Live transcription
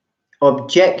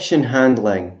Objection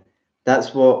handling.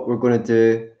 That's what we're going to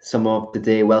do some of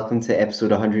today. Welcome to episode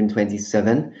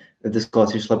 127 of the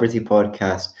Scottish Liberty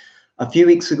Podcast. A few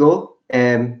weeks ago,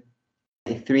 I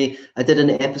did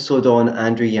an episode on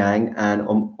Andrew Yang and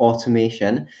on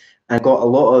automation, and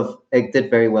it did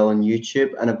very well on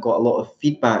YouTube, and I've got a lot of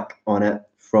feedback on it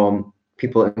from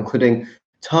people, including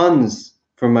tons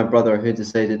from my brother, who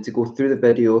decided to go through the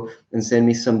video and send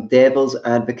me some devil's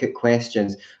advocate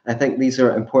questions. I think these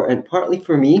are important, partly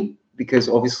for me, because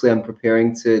obviously I'm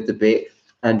preparing to debate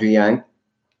Andrew Yang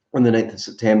on the 9th of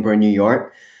September in New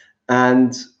York.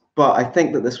 But I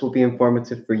think that this will be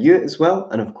informative for you as well.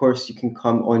 And of course, you can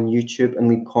come on YouTube and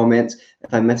leave comments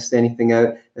if I missed anything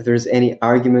out, if there's any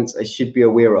arguments I should be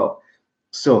aware of.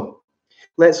 So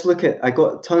let's look at, I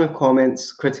got a ton of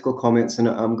comments, critical comments, and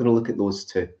I'm going to look at those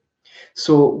too.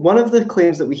 So one of the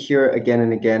claims that we hear again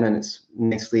and again, and it's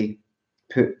nicely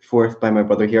put forth by my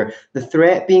brother here, the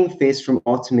threat being faced from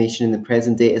automation in the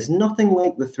present day is nothing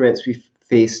like the threats we've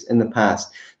faced in the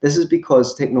past. This is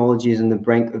because technology is on the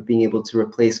brink of being able to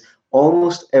replace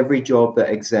almost every job that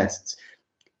exists.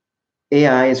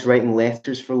 AI is writing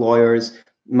letters for lawyers,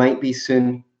 might be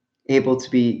soon able to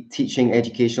be teaching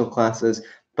educational classes.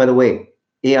 By the way,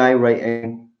 AI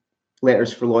writing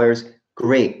letters for lawyers,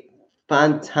 great.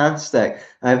 Fantastic.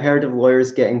 I've heard of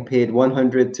lawyers getting paid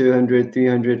 $100, $200,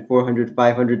 $300, $400,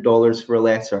 $500 for a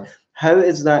letter. How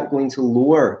is that going to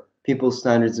lower people's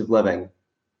standards of living?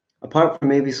 Apart from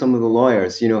maybe some of the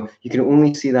lawyers, you can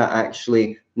only see that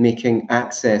actually making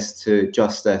access to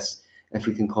justice, if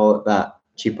we can call it that,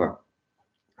 cheaper.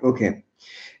 Okay.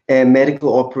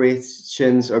 Medical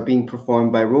operations are being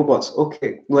performed by robots.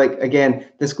 Okay, again,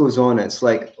 this goes on. It's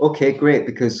like, okay, great,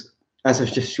 because as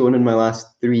I've just shown in my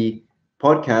last 3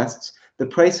 podcasts, the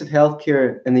price of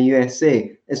healthcare in the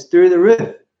USA is through the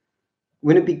roof.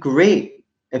 Wouldn't it be great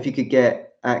if you could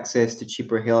get access to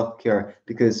cheaper healthcare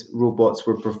because robots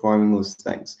were performing those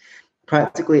things?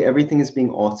 Practically everything is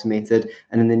being automated,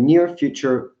 and in the near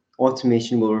future,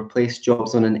 automation will replace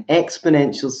jobs on an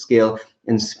exponential scale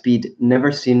and speed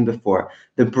never seen before.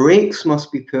 The brakes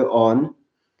must be put on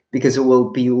because it will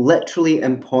be literally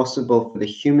impossible for the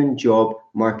human job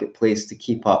marketplace to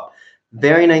keep up.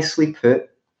 Very nicely put.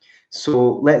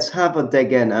 So let's have a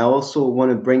dig in. I also want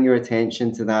to bring your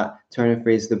attention to that turn of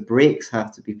phrase, the brakes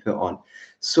have to be put on.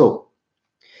 So,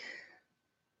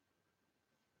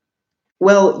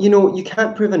 well, you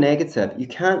can't prove a negative. You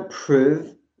can't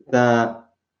prove that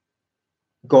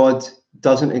God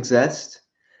doesn't exist,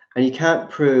 and you can't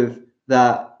prove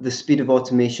that the speed of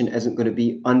automation isn't going to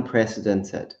be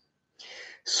unprecedented.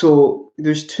 So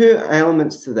there's 2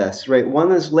 elements to this, right?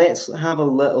 One is, let's have a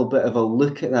little bit of a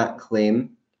look at that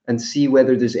claim and see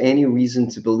whether there's any reason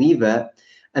to believe it.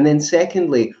 And then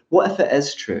secondly, what if it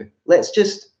is true? We're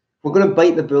going to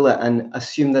bite the bullet and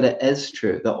assume that it is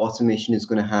true that automation is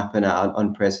going to happen at an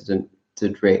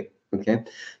unprecedented rate, okay?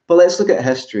 But let's look at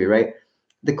history, right?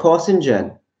 The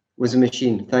Cottingen was a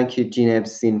machine. Thank you, Gene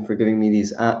Epstein, for giving me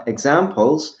these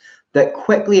examples, that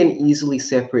quickly and easily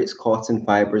separates cotton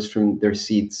fibers from their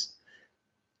seeds.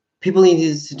 People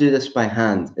needed to do this by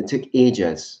hand. It took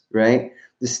ages, right?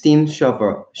 The steam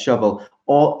shovel,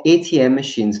 all ATM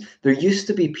machines. There used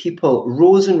to be people,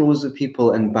 rows and rows of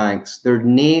people in banks.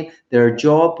 Their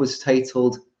job was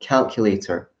titled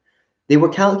calculator. They were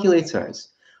calculators.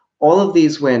 All of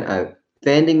these went out.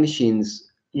 Vending machines.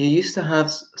 You used to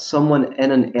have someone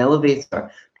in an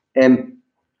elevator. There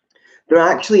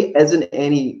actually isn't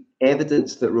any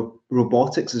evidence that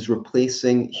robotics is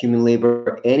replacing human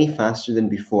labor any faster than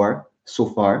before so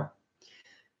far.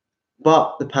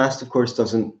 But the past, of course,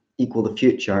 doesn't equal the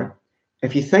future.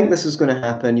 If you think this is going to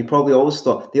happen, they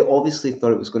obviously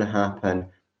thought it was going to happen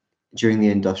during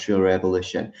the Industrial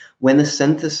Revolution. When the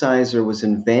synthesizer was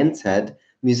invented,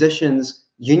 musicians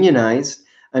unionized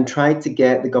and tried to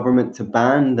get the government to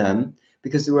ban them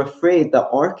because they were afraid that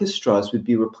orchestras would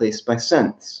be replaced by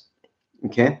synths.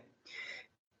 Okay.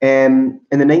 In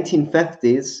the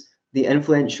 1950s, the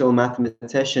influential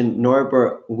mathematician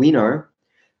Norbert Wiener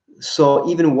saw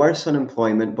even worse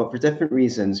unemployment, but for different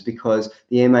reasons, because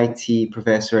the MIT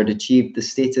professor had achieved the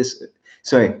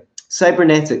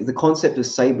concept of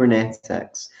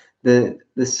cybernetics, the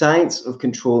science of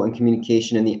control and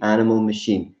communication in the animal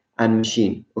machine.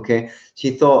 Okay, so he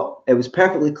thought it was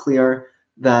perfectly clear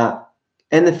that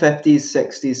in the 50s,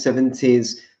 60s,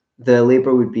 70s, the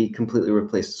labor would be completely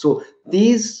replaced. So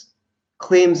these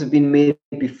claims have been made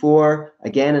before,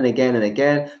 again and again and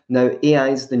again. Now AI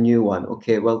is the new one.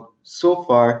 Okay, well, so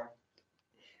far,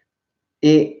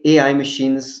 AI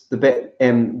machines, the bit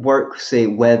work, say,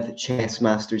 with chess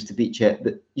masters to beat chess.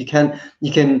 You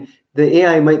can The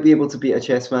AI might be able to beat a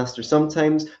chess master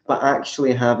sometimes, but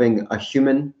actually having a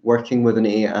human working with an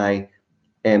AI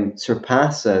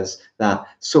surpasses that.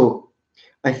 So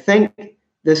I think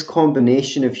this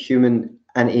combination of human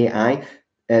and AI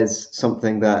is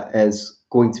something that is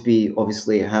going to be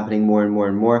obviously happening more and more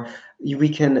and more. We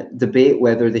can debate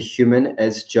whether the human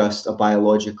is just a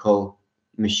biological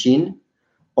machine,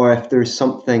 or if there's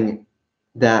something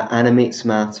that animates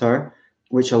matter,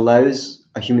 which allows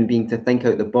a human being to think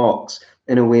out the box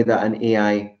in a way that an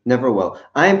AI never will.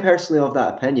 I am personally of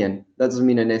that opinion. That doesn't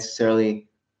mean I necessarily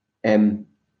um,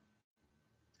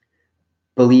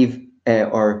 believe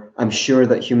or I'm sure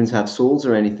that humans have souls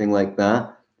or anything like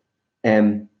that.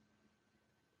 Um,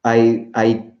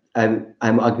 I'm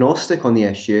agnostic on the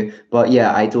issue, but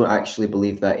yeah, I don't actually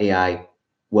believe that AI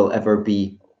will ever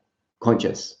be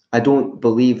conscious. I don't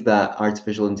believe that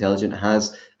artificial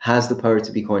intelligence has the power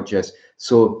to be conscious.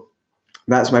 So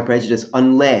that's my prejudice,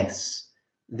 unless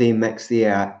they mix the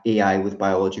AI with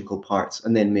biological parts,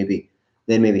 and then maybe.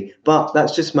 But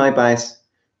that's just my bias.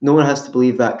 No one has to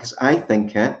believe that because I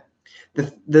think it.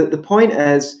 The point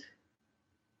is,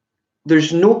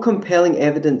 there's no compelling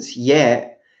evidence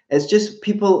yet. It's just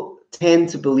people tend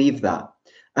to believe that.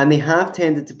 And they have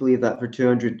tended to believe that for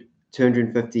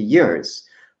 250 years.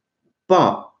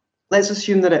 But let's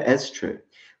assume that it is true.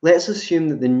 Let's assume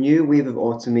that the new wave of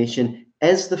automation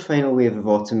is the final wave of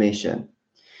automation.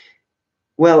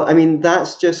 Well, I mean,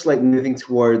 that's just like moving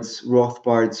towards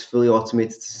Rothbard's fully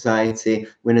automated society,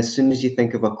 when as soon as you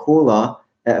think of a cola,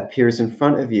 it appears in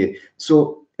front of you.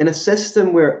 So in a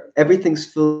system where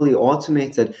everything's fully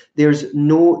automated, there's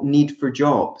no need for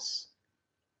jobs.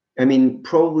 I mean,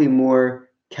 probably more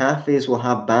cafes will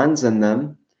have bands in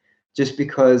them just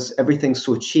because everything's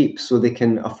so cheap, so they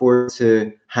can afford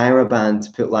to hire a band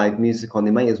to put live music on.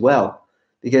 They might as well,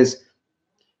 because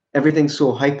everything's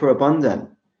so hyper abundant.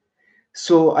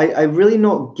 So I'm really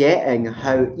not getting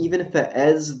how, even if it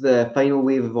is the final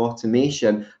wave of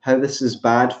automation, how this is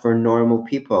bad for normal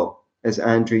people, as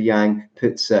Andrew Yang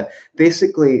puts it.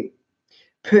 Basically,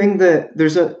 putting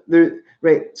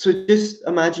right. So just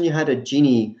imagine you had a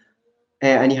genie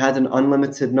and you had an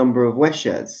unlimited number of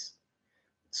wishes.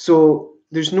 So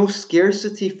there's no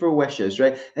scarcity for wishes,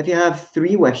 right? If you have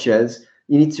 3 wishes,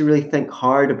 you need to really think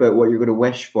hard about what you're going to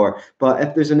wish for. But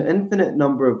if there's an infinite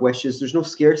number of wishes, there's no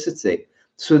scarcity.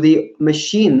 So the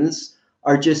machines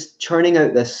are just churning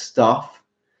out this stuff.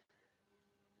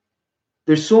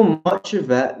 There's so much of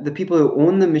it. The people who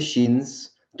own the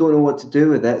machines don't know what to do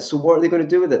with it. So what are they going to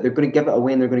do with it? They're going to give it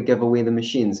away, and they're going to give away the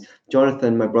machines.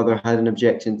 Jonathan, my brother, had an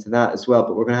objection to that as well,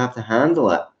 but we're going to have to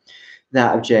handle it.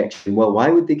 That objection. Well, why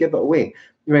would they give it away?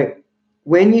 Right.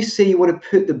 When you say you want to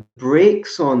put the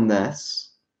brakes on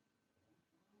this,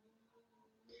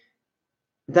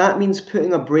 that means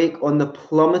putting a brake on the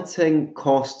plummeting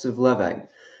costs of living.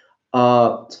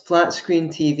 Flat screen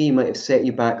TV might have set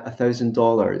you back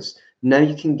 $1,000. Now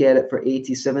you can get it for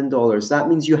 $87. That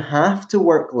means you have to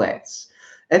work less.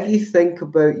 If you think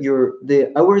about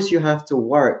the hours you have to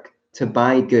work to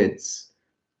buy goods,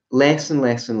 less and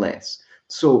less and less.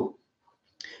 So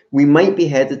we might be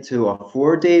headed to a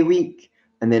 4-day week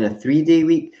and then a 3-day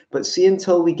week, but see,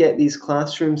 until we get these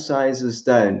classroom sizes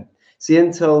down, see,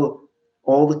 until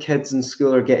all the kids in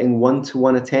school are getting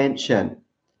one-to-one attention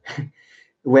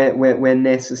when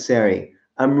necessary,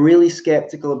 I'm really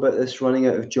skeptical about this running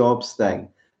out of jobs thing.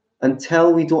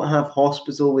 Until we don't have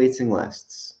hospital waiting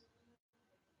lists,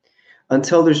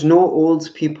 until there's no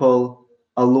old people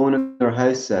alone in their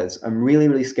houses, I'm really,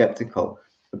 really skeptical.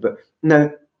 But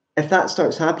now, if that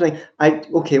starts happening,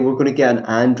 okay, we're going to get an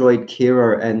Android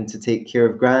carer in to take care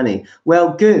of Granny.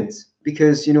 Well, good,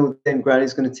 because then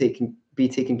Granny's going to be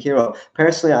taken care of.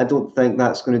 Personally, I don't think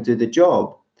that's going to do the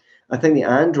job. I think the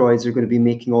androids are going to be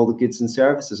making all the goods and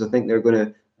services. I think they're going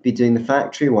to be doing the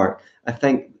factory work. I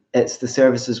think it's the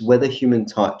services with a human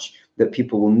touch that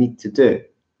people will need to do.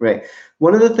 Right.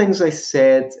 One of the things I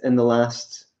said in the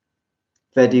last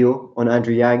video on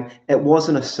Andrew Yang, it was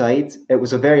an aside. It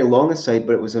was a very long aside,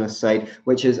 but it was an aside,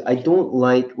 which is, I don't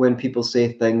like when people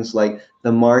say things like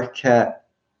the market,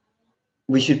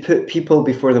 we should put people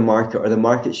before the market, or the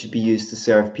market should be used to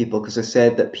serve people, because I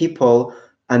said that people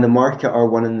and the market are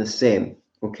one and the same.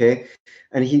 Okay.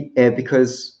 And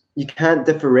because you can't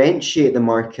differentiate the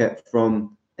market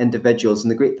from individuals.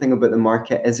 And the great thing about the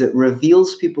market is it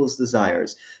reveals people's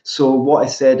desires. So what I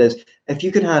said is, if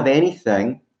you could have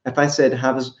anything, if I said,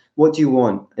 what do you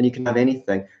want? And you can have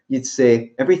anything, you'd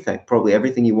say everything, probably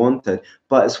everything you wanted.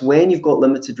 But it's when you've got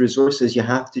limited resources, you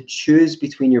have to choose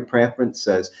between your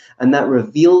preferences. And that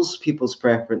reveals people's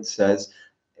preferences,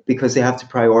 because they have to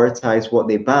prioritize what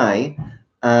they buy.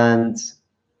 And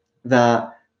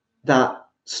that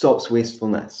stops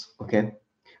wastefulness. Okay,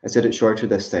 I said it shorter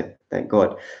this time, thank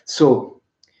God. So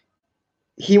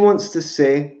he wants to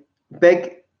say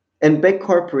big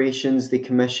corporations, they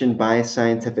commission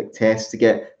bioscientific tests to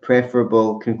get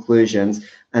preferable conclusions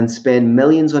and spend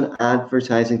millions on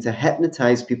advertising to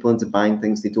hypnotize people into buying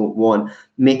things they don't want,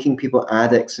 making people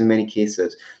addicts in many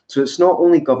cases. So it's not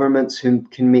only governments who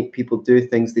can make people do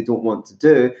things they don't want to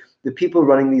do. The people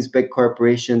running these big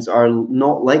corporations are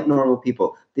not like normal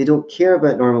people. They don't care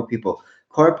about normal people.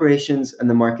 Corporations and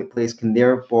the marketplace can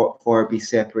therefore be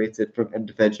separated from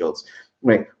individuals.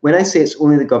 Right. When I say it's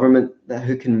only the government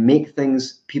who can make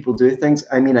people do things,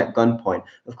 I mean at gunpoint.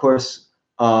 Of course,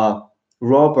 a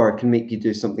robber can make you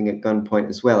do something at gunpoint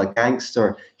as well. A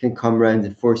gangster can come around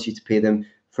and force you to pay them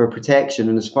for protection.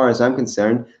 And as far as I'm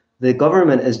concerned, the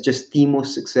government is just the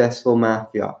most successful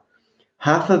mafia.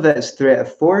 Half of it is threat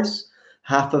of force,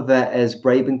 half of it is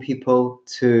bribing people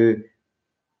to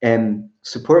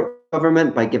support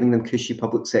government by giving them cushy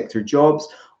public sector jobs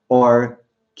or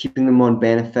keeping them on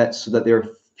benefits so that they're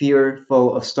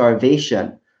fearful of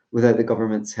starvation without the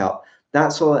government's help.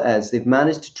 That's all it is. They've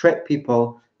managed to trick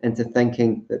people into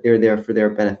thinking that they're there for their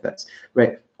benefits.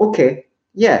 Right. Okay.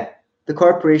 Yeah. The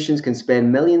corporations can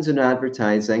spend millions on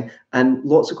advertising, and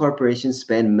lots of corporations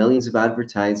spend millions of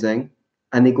advertising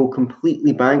and they go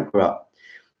completely bankrupt.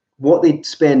 What they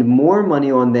spend more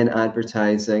money on than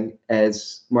advertising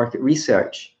is market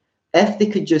research. If they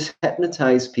could just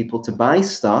hypnotize people to buy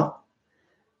stuff,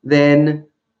 then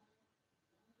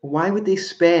why would they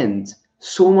spend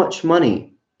so much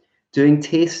money doing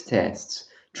taste tests,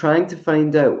 trying to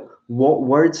find out what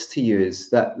words to use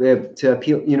that to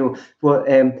appeal,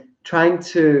 trying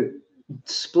to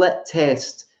split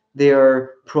test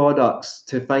their products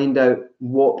to find out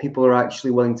what people are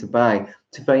actually willing to buy,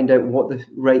 to find out what the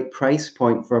right price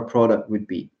point for a product would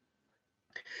be.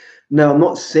 Now, I'm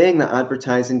not saying that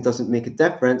advertising doesn't make a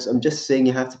difference. I'm just saying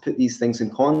you have to put these things in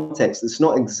context. It's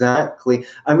not exactly,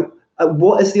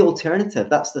 what is the alternative?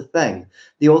 That's the thing.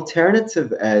 The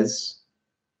alternative is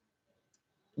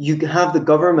you have the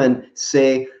government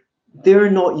say, they're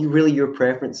not really your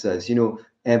preferences.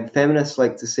 Feminists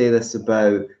like to say this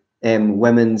about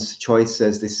women's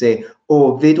choices. They say,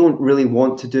 oh, they don't really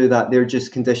want to do that. They're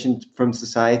just conditioned from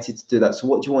society to do that. So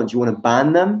what do you want? Do you want to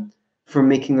ban them from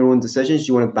making their own decisions? Do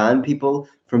you want to ban people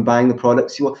from buying the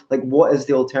products you want? Like, what is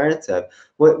the alternative?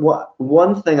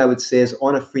 One thing I would say is,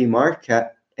 on a free market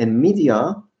in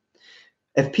media,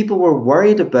 if people were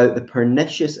worried about the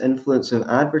pernicious influence of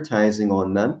advertising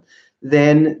on them,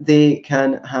 then they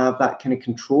can have that kind of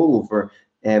control over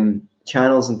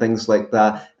channels and things like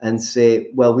that, and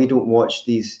say, well, we don't watch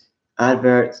these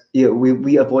adverts.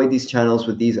 We avoid these channels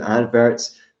with these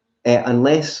adverts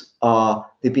unless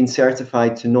they've been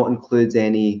certified to not include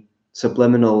any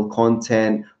subliminal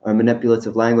content or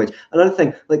manipulative language. Another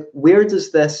thing, like, where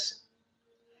does this?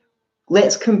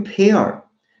 Let's compare.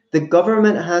 The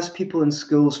government has people in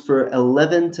schools for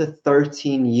 11 to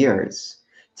 13 years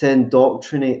to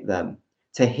indoctrinate them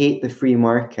to hate the free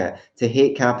market, to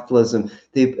hate capitalism.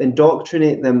 They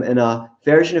indoctrinate them in a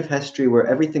version of history where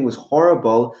everything was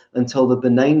horrible until the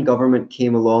benign government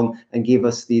came along and gave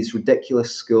us these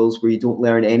ridiculous schools where you don't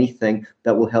learn anything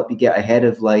that will help you get ahead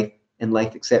of life in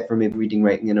life, except for maybe reading,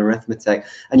 writing, and arithmetic.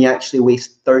 And you actually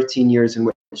waste 13 years in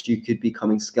which you could be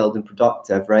becoming skilled and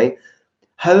productive, right?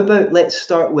 How about let's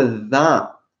start with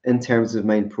that in terms of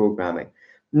mind programming.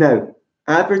 Now,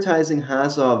 advertising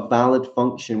has a valid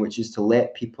function, which is to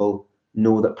let people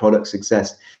know that products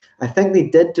exist. I think they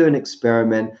did do an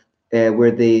experiment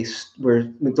where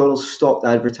McDonald's stopped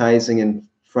advertising in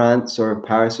France or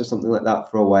Paris or something like that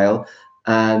for a while,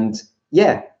 and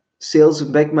yeah, sales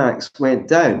of Big Macs went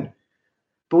down.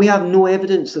 But we have no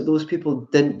evidence that those people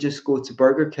didn't just go to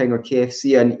Burger King or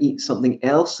KFC and eat something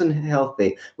else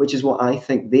unhealthy, which is what I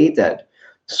think they did.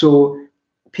 So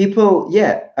people,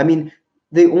 yeah, I mean,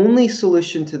 the only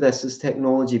solution to this is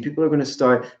technology. People are going to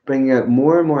start bringing out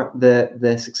more and more.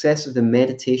 The success of the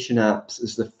meditation apps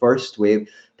is the first wave.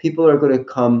 People are going to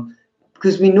come,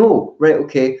 because we know, right,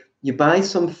 okay, you buy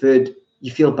some food,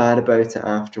 you feel bad about it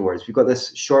afterwards. We've got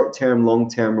this short-term,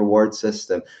 long-term reward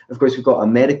system. Of course, we've got a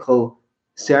medical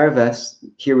service.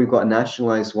 Here we've got a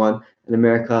nationalized one. In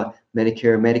America,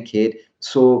 Medicare, Medicaid.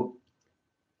 So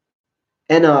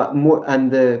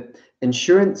the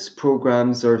insurance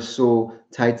programs are so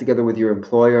tied together with your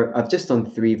employer. I've just done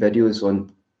 3 videos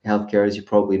on healthcare, as you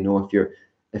probably know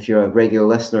if you're a regular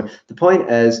listener. The point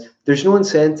is, there's no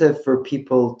incentive for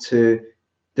people to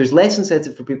There's less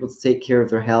incentive for people to take care of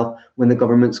their health when the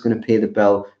government's going to pay the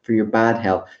bill for your bad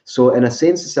health. So in a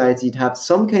sane society, you'd have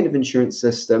some kind of insurance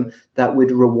system that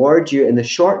would reward you in the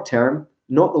short term,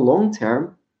 not the long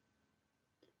term,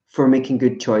 for making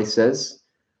good choices.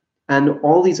 And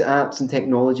all these apps and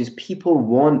technologies, people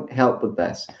want help with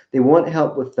this. They want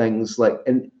help with things like,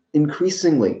 and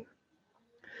increasingly,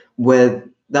 with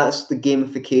that's the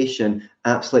gamification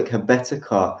apps like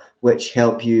Habitica, which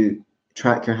help you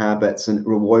track your habits and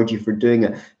reward you for doing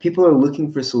it. People are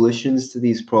looking for solutions to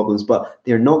these problems, but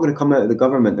they're not going to come out of the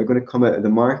government. They're going to come out of the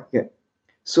market.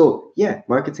 So yeah,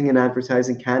 marketing and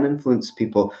advertising can influence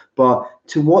people, but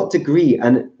to what degree,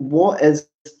 and what is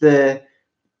the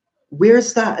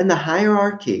where's that in the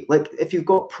hierarchy? Like, if you've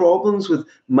got problems with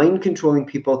mind controlling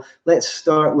people, let's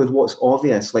start with what's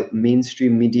obvious, like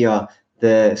mainstream media,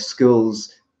 the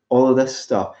schools, all of this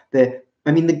stuff. The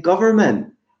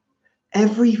government,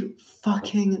 every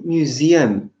fucking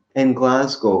museum in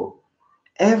Glasgow,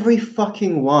 every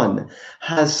fucking one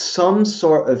has some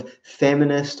sort of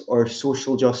feminist or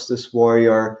social justice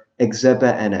warrior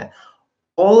exhibit in it.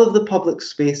 All of the public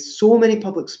space, so many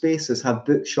public spaces have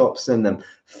bookshops in them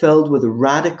filled with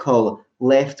radical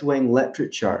left-wing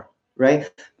literature,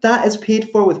 right? That is paid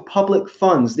for with public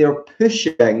funds. They're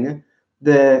pushing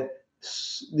the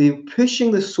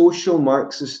social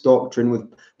Marxist doctrine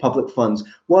with public funds.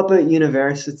 What about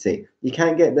university? You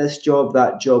can't get this job,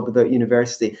 that job without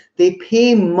university. They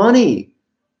pay money.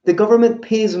 The government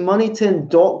pays money to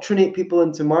indoctrinate people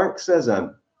into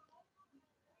Marxism.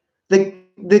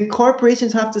 The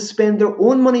corporations have to spend their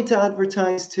own money to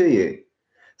advertise to you.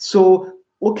 So,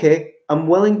 okay, I'm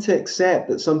willing to accept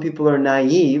that some people are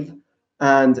naive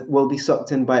and will be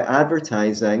sucked in by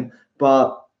advertising,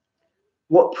 but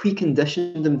what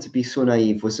preconditioned them to be so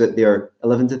naive? Was it their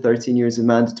 11 to 13 years of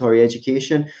mandatory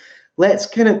education? Let's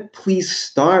kind of please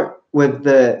start with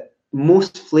the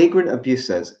most flagrant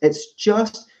abuses. It's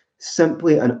just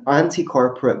simply an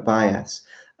anti-corporate bias.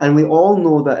 And we all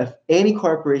know that if any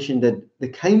corporation did the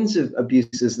kinds of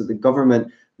abuses that the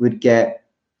government would get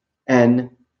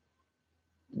in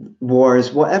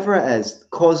wars, whatever it is,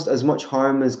 caused as much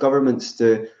harm as governments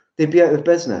do, they'd be out of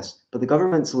business. But the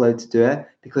government's allowed to do it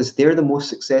because they're the most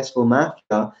successful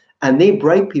mafia, and they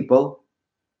bribe people,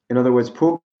 in other words,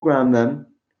 program them,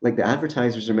 like the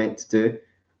advertisers are meant to do,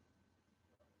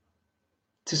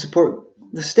 to support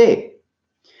the state.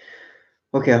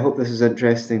 Okay, I hope this is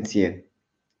interesting to you.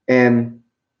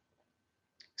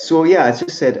 So yeah, as I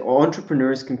just said,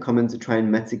 entrepreneurs can come in to try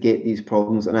and mitigate these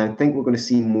problems, and I think we're going to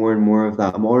see more and more of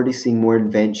that. I'm already seeing more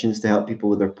inventions to help people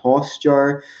with their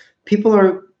posture. People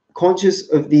are conscious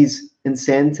of these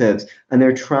incentives, and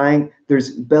they're trying.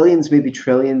 There's billions, maybe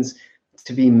trillions,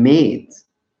 to be made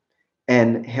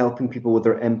in helping people with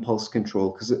their impulse control,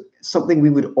 because it's something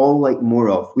we would all like more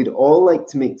of. We'd all like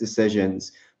to make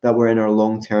decisions that were in our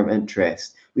long-term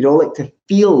interest. We'd all like to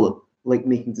feel like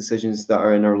making decisions that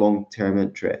are in our long-term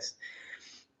interest.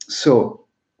 So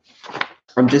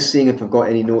I'm just seeing if I've got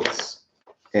any notes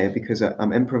because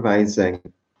I'm improvising.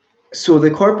 So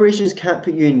the corporations can't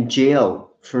put you in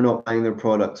jail for not buying their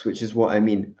products, which is what I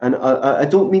mean. And I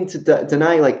don't mean to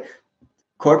deny, like,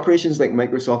 corporations like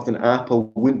Microsoft and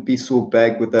Apple wouldn't be so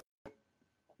big without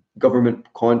government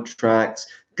contracts.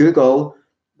 Google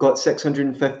got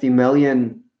 650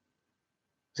 million,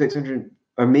 600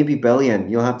 or maybe billion,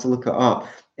 you'll have to look it up,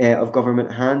 of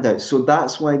government handouts. So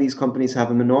that's why these companies have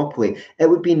a monopoly. It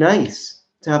would be nice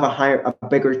to have a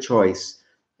bigger choice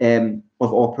of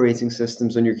operating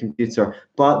systems on your computer,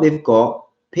 but they've got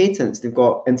patents, they've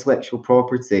got intellectual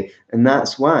property, and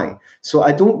that's why. So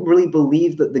I don't really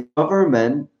believe that the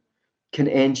government can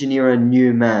engineer a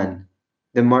new man,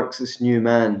 the Marxist new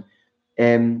man.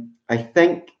 I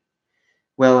think,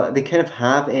 well, they kind of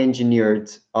have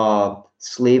engineered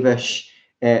slavish.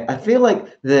 I feel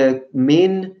like the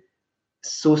main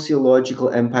sociological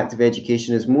impact of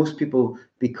education is most people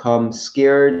become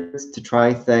scared to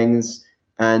try things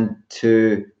and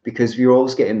because we're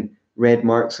always getting red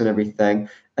marks on everything,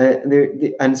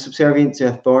 and subservient to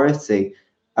authority.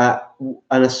 And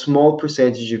a small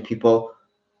percentage of people,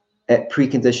 it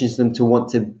preconditions them to want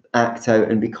to act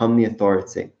out and become the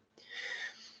authority.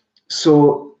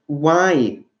 So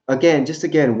why? Again,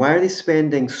 why are they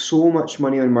spending so much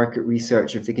money on market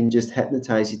research if they can just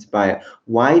hypnotize you to buy it?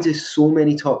 Why do so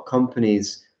many top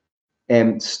companies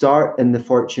start in the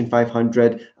Fortune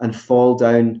 500 and fall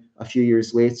down a few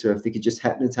years later if they could just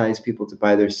hypnotize people to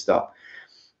buy their stuff?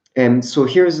 So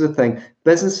here's the thing,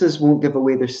 businesses won't give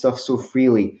away their stuff so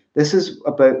freely. This is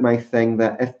about my thing,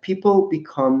 that if people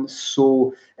become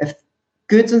so, if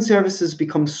goods and services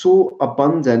become so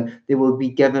abundant, they will be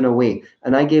given away.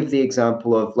 And I gave the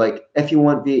example of, like, if you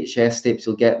want VHS tapes,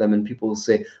 you'll get them, and people will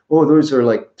say, oh, those are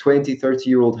like 20,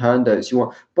 30-year-old handouts you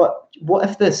want. But what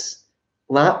if this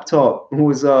laptop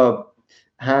was a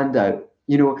handout?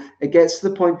 You know, it gets to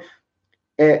the point.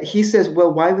 He says,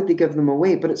 well, why would they give them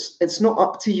away? But it's not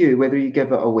up to you whether you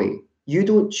give it away. You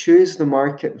don't choose the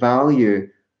market value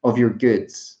of your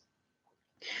goods.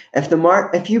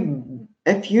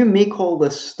 If you make all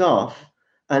this stuff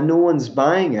and no one's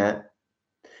buying it,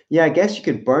 yeah, I guess you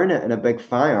could burn it in a big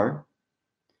fire.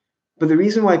 But the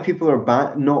reason why people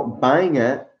are not buying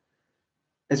it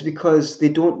is because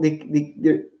there's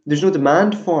no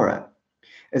demand for it.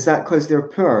 Is that because they're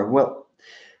poor? Well,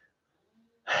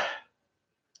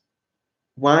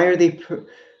 why are they poor?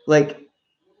 Like,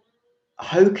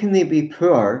 how can they be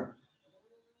poor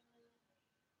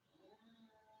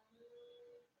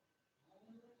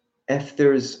if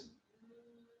there's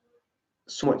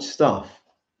so much stuff?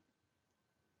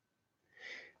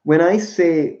 When I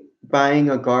say buying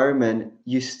a garment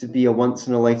used to be a once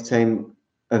in a lifetime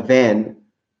event,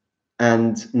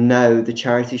 and now the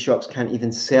charity shops can't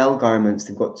even sell garments,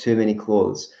 they've got too many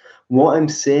clothes. What I'm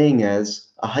saying is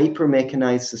a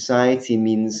hyper-mechanized society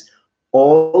means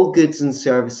all goods and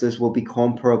services will be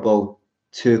comparable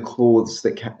to clothes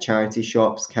that charity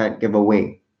shops can't give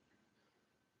away.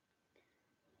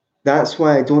 That's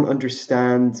why I don't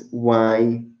understand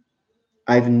why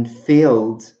I've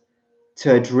failed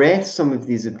to address some of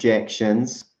these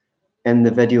objections in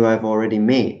the video I've already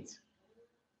made.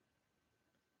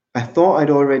 I thought I'd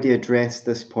already addressed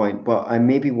this point, but I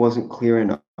maybe wasn't clear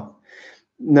enough.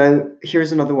 Now,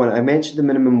 here's another one. I mentioned the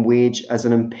minimum wage as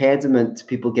an impediment to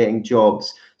people getting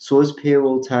jobs. So is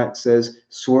payroll taxes,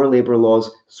 so are labor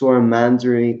laws, so are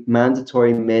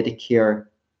mandatory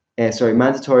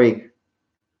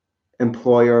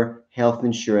employer health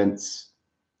insurance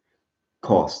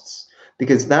costs.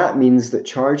 Because that means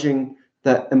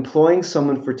that employing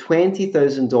someone for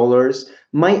 $20,000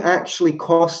 might actually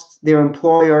cost their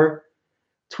employer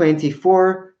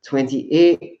 $24,000,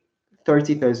 $28,000,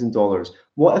 $30,000.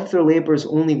 What if their labor is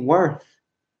only worth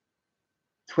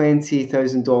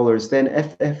 $20,000? Then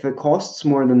if it costs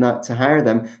more than that to hire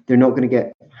them, they're not going to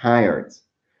get hired.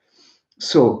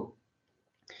 So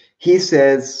he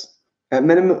says a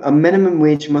minimum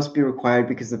wage must be required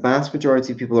because the vast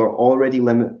majority of people are already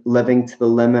living to the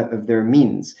limit of their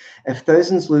means. If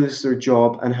thousands lose their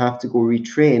job and have to go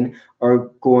retrain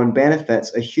or go on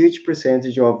benefits, a huge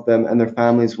percentage of them and their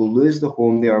families will lose the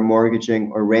home they are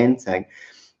mortgaging or renting.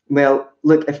 Well,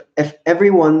 look, if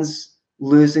everyone's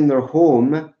losing their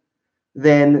home,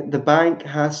 then the bank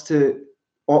has to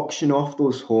auction off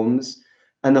those homes,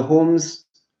 and the homes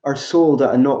are sold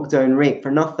at a knockdown rate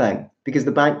for nothing because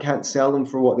the bank can't sell them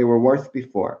for what they were worth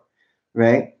before,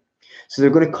 right? So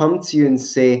they're going to come to you and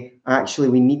say, actually,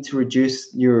 we need to reduce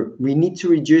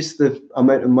the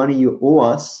amount of money you owe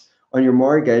us on your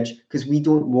mortgage because we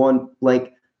don't want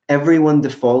like everyone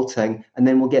defaulting and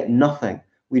then we'll get nothing.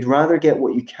 We'd rather get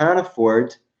what you can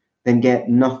afford than get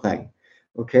nothing.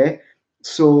 Okay?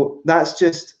 So that's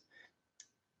just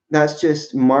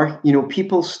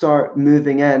people start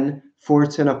moving in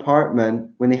 4-ton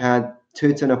apartment when they had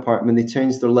 2-ton apartment. They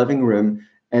changed their living room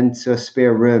into a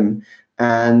spare room,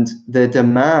 and the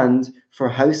demand for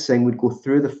housing would go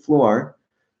through the floor,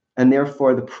 and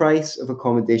therefore the price of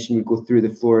accommodation would go through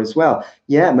the floor as well.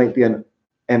 Yeah, it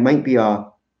might be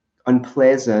a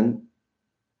unpleasant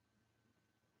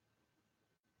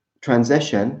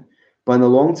transition, but in the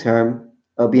long term,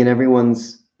 it'll be in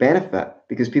everyone's benefit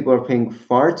because people are paying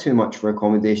far too much for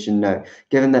accommodation now,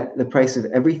 given that the price of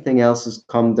everything else has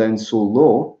come down so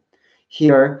low.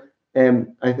 Here,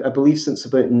 I believe since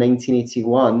about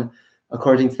 1981,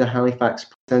 according to the Halifax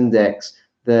Index,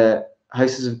 the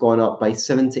houses have gone up by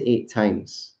 7 to 8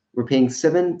 times. We're paying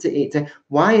 7 to 8 times.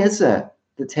 Why is it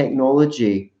that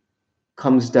technology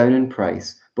comes down in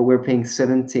price, but we're paying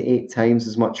 7 to 8 times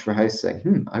as much for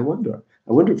housing? I wonder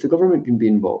if the government can be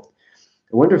involved.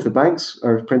 I wonder if the banks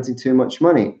are printing too much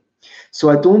money. So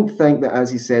I don't think that,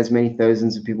 as he says, many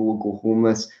thousands of people will go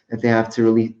homeless if they have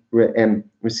to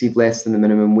receive less than the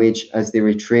minimum wage as they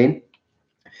retrain.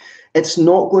 It's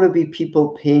not going to be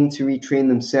people paying to retrain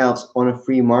themselves on a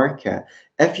free market.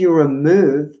 If you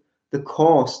remove the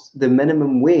cost, the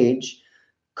minimum wage,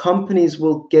 companies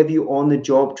will give you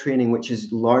on-the-job training, which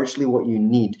is largely what you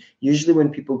need. Usually when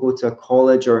people go to a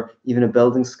college or even a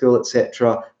building school,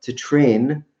 etc., to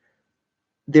train,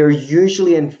 they're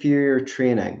usually inferior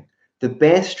training. The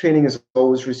best training is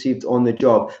always received on the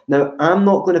job. Now, I'm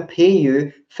not going to pay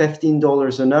you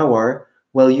 $15 an hour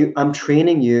Well, I'm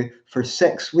training you for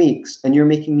 6 weeks and you're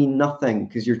making me nothing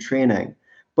because you're training.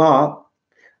 But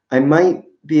I might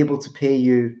be able to pay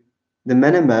you the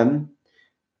minimum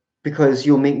because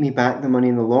you'll make me back the money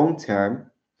in the long term.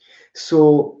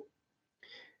 So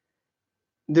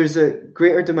there's a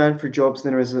greater demand for jobs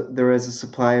than there is a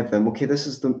supply of them. Okay, this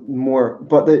is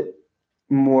the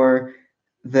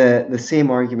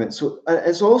same argument. So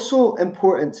it's also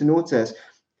important to notice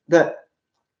that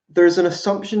there's an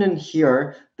assumption in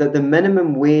here that the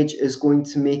minimum wage is going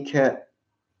to make it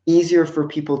easier for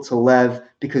people to live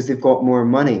because they've got more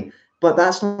money. But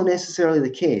that's not necessarily the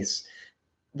case.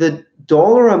 The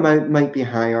dollar amount might be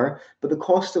higher, but the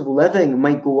cost of living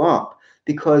might go up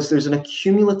because there's an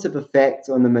accumulative effect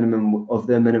on the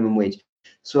minimum wage.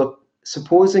 So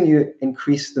supposing you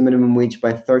increase the minimum wage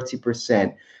by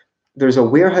 30%, there's a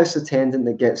warehouse attendant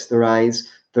that gets the rise.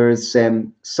 There's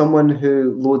someone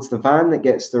who loads the van that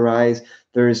gets the rise.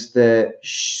 There's the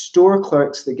store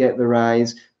clerks that get the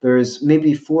rise. There's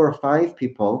maybe 4 or 5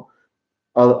 people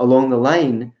along the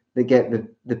line that get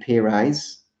the pay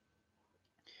rise.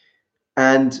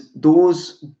 And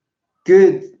those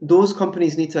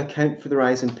companies need to account for the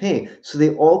rise in pay. So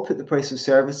they all put the price of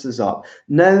services up.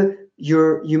 Now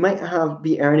you might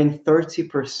be earning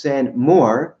 30%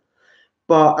 more,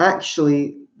 but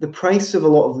actually the price of a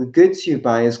lot of the goods you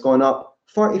buy has gone up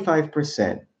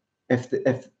 45% if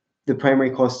the primary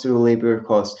costs are the labor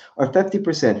costs, or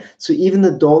 50%. So even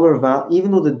though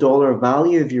the dollar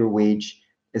value of your wage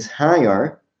is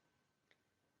higher,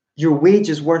 your wage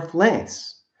is worth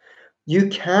less. You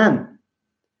can't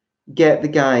get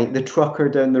the trucker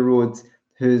down the road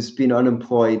who's been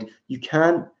unemployed. You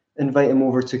can't invite him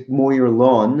over to mow your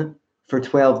lawn for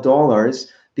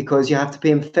 $12 because you have to pay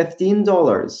him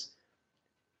 $15.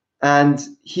 And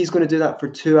he's going to do that for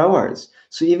 2 hours.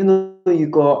 So even though you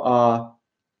got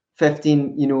a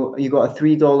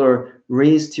 $3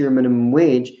 raise to your minimum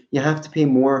wage, you have to pay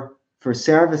more for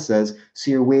services,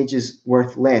 so your wage is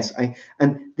worth less.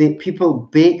 People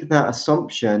bake that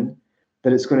assumption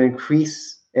that it's going to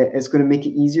increase, it's going to make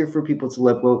it easier for people to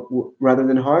live well rather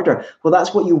than harder. Well,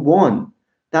 that's what you want.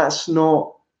 That's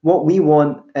not what we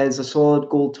want. Is a solid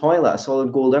gold toilet, a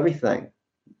solid gold everything,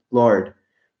 Lord.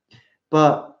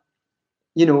 But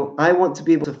I want to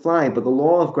be able to fly, but the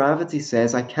law of gravity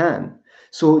says I can.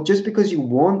 So just because you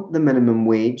want the minimum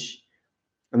wage,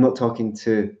 I'm not talking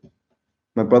to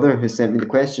my brother who sent me the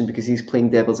question because he's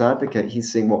playing devil's advocate.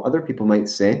 He's saying what other people might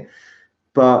say.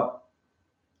 But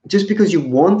just because you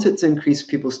want it to increase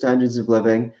people's standards of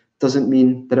living doesn't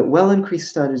mean that it will increase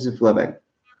standards of living.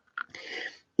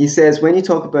 He says, when you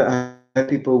talk about how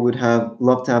people would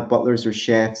love to have butlers or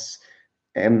chefs,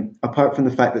 apart from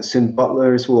the fact that soon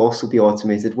butlers will also be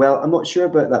automated. Well, I'm not sure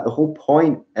about that. The whole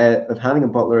point of having a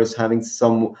butler is having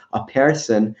a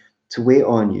person to wait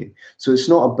on you. So it's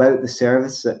not about the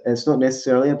service. It's not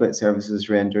necessarily about services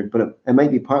rendered, but it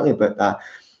might be partly about that.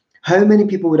 How many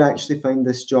people would actually find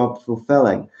this job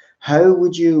fulfilling? How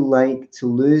would you like to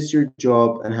lose your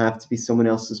job and have to be someone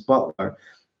else's butler?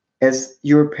 Is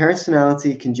your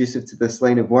personality conducive to this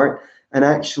line of work? And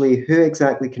actually, who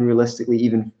exactly can realistically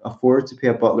even afford to pay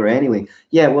a butler anyway?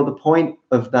 Yeah, well, the point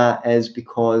of that is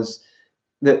because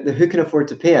the who can afford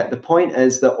to pay it. The point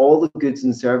is that all the goods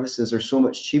and services are so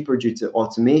much cheaper due to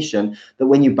automation that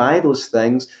when you buy those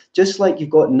things, just like you've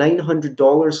got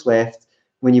 $900 left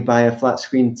when you buy a flat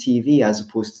screen TV as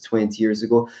opposed to 20 years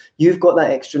ago, you've got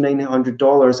that extra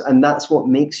 $900, and that's what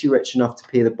makes you rich enough to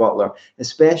pay the butler,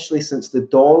 especially since the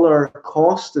dollar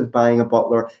cost of buying a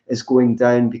butler is going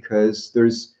down because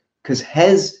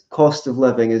his cost of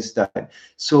living is down.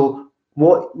 So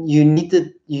what you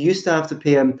used to have to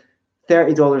pay him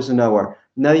 $30 an hour.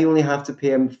 Now you only have to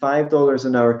pay him $5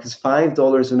 an hour because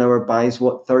 $5 an hour buys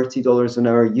what $30 an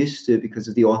hour used to because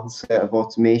of the onset of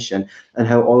automation and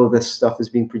how all of this stuff is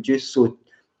being produced so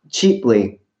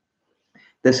cheaply.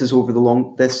 This is over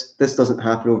this doesn't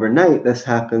happen overnight. This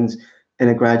happens in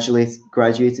a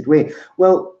graduated way.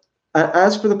 Well,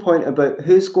 as for the point about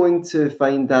who's going to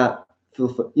find that,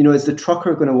 is the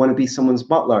trucker going to want to be someone's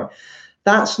butler?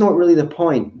 That's not really the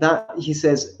point. That he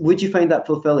says, would you find that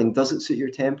fulfilling? Does it suit your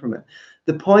temperament?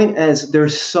 The point is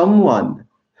there's someone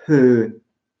whose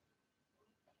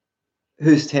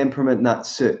temperament that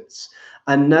suits.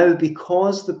 And now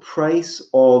because the price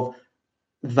of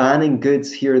vanning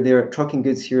goods here, there, trucking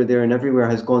goods here, there, and everywhere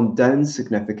has gone down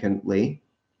significantly,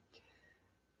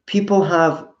 people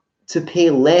have to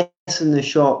pay less in the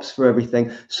shops for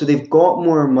everything. So they've got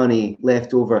more money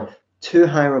left over to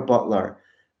hire a butler,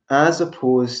 as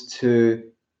opposed to,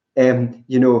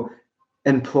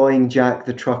 employing Jack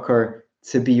the trucker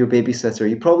to be your babysitter.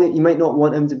 You might not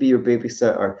want him to be your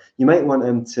babysitter. You might want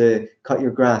him to cut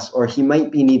your grass, or he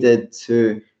might be needed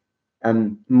to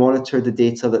monitor the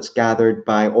data that's gathered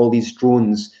by all these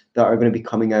drones that are going to be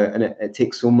coming out, and it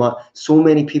takes so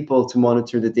many people to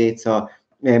monitor the data,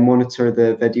 monitor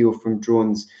the video from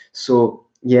drones. So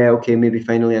yeah, okay, maybe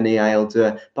finally an AI will do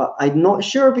it, but I'm not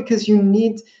sure, because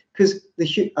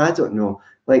I don't know,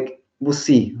 like, we'll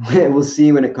see. We'll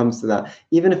see when it comes to that.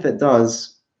 Even if it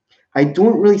does, I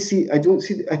don't see,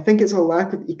 I think it's a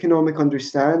lack of economic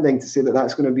understanding to say that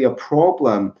that's going to be a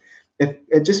problem. If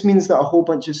it just means that a whole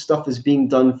bunch of stuff is being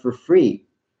done for free.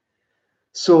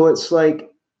 So it's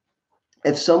like,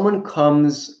 if someone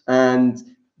comes and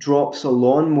drops a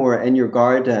lawnmower in your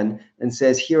garden and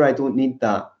says, here, I don't need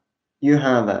that, you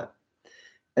have it.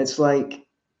 It's like,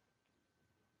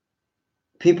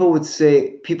 people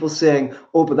saying,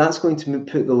 oh, but that's going to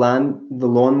put the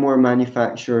lawnmower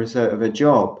manufacturers out of a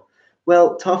job.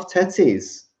 Well, tough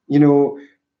titties,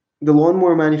 the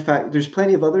lawnmower manufacturer, there's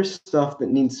plenty of other stuff that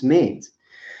needs made.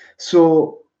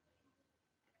 So,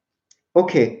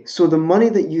 okay, so the money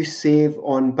that you save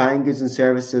on buying goods and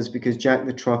services because Jack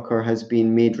the Trucker has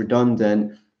been made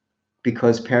redundant,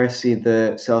 because Percy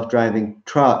the self-driving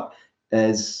truck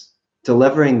is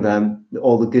delivering them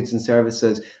all the goods and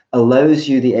services, allows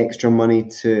you the extra money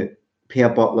to pay a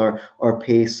butler or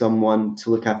pay someone to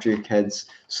look after your kids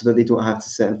so that they don't have to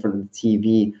sit in front of the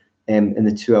TV in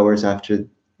the 2 hours after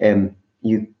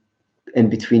you in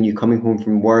between you coming home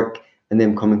from work and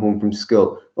them coming home from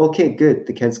school. Okay, good.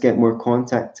 The kids get more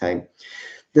contact time.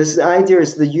 This idea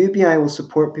is the UBI will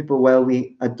support people while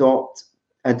we adapt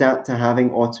to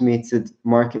having automated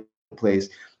marketplace.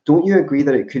 Don't you agree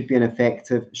that it could be an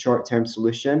effective short-term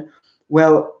solution?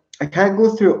 Well, I can't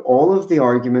go through all of the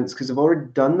arguments because I've already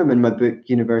done them in my book,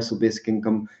 Universal Basic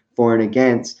Income For and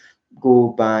Against. Go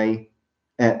buy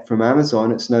it from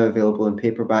Amazon. It's now available in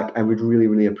paperback. I would really,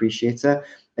 really appreciate it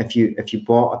if you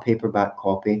bought a paperback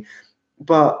copy.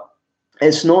 But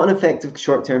it's not an effective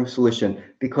short-term solution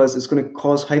because it's going to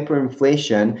cause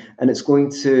hyperinflation, and it's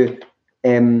going to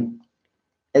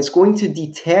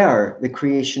deter the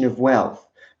creation of wealth,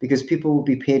 because people will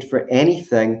be paid for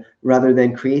anything rather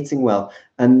than creating wealth.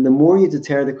 And the more you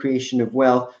deter the creation of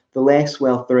wealth, the less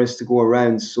wealth there is to go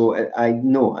around. So I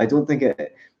don't think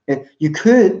you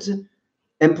could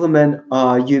implement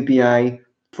a UBI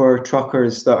for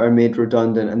truckers that are made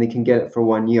redundant and they can get it for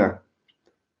 1 year.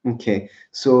 Okay,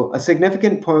 so a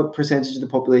significant percentage of the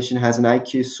population has an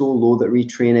IQ so low that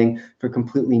retraining for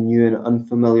completely new and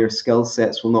unfamiliar skill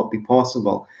sets will not be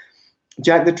possible.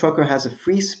 Jack the Trucker has a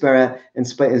free spirit in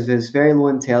spite of his very low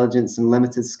intelligence and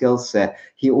limited skill set.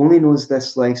 He only knows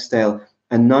this lifestyle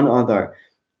and none other.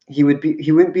 He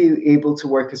wouldn't be able to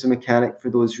work as a mechanic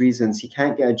for those reasons. He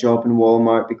can't get a job in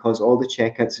Walmart because all the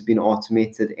checkouts have been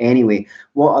automated anyway.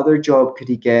 What other job could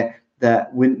he get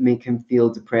that wouldn't make him feel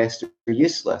depressed or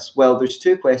useless? Well, there's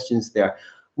two questions there.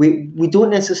 We don't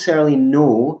necessarily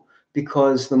know,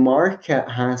 because the market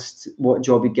what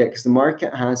job you get, because the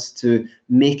market has to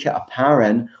make it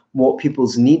apparent what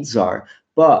people's needs are.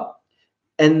 But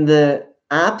in the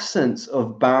absence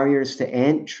of barriers to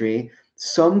entry,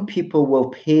 some people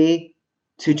will pay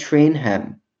to train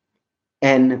him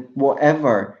in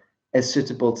whatever is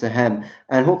suitable to him.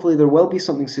 And hopefully there will be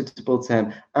something suitable to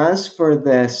him. As for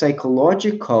the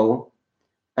psychological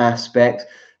aspect,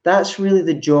 that's really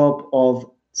the job of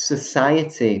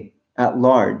society at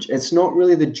large. It's not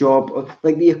really the job of,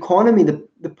 like, the economy.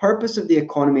 The purpose of the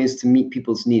economy is to meet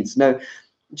people's needs. Now,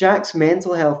 Jack's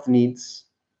mental health needs,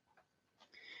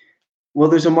 well,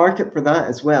 there's a market for that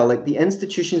as well. Like the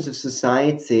institutions of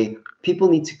society, people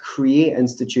need to create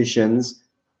institutions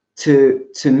to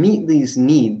meet these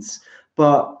needs,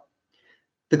 but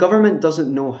the government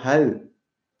doesn't know how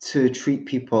to treat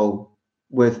people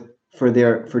for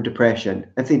depression.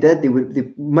 If they did,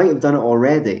 they might have done it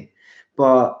already,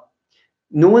 but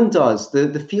no one does.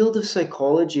 The field of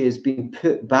psychology has been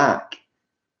put back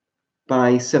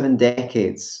by 7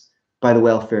 decades by the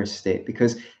welfare state,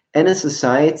 because in a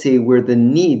society where the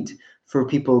need for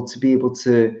people to be able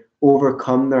to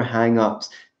overcome their hang-ups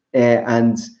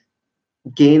and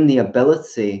gain the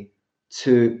ability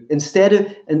to,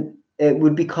 it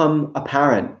would become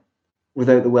apparent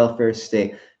without the welfare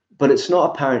state. But it's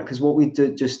not apparent, because what we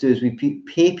do is we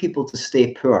pay people to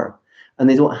stay poor, and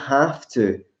they don't have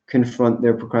to confront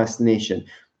their procrastination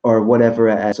or whatever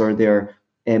it is, or their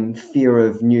fear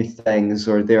of new things,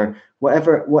 or their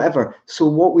whatever. So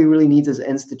what we really need is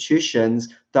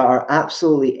institutions that are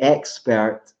absolutely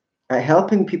expert at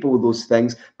helping people with those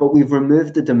things, but we've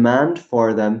removed the demand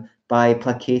for them by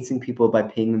placating people, by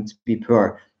paying them to be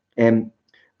poor.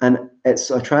 And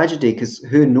it's a tragedy because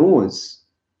who knows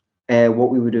what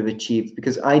we would have achieved?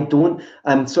 Because I'm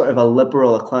sort of a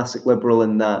liberal, a classic liberal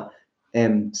in that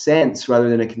sense, rather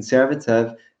than a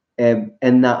conservative,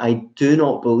 in that I do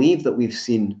not believe that we've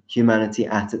seen humanity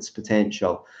at its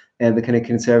potential. And the kind of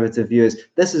conservative view is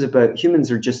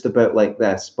humans are just about like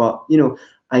this. But,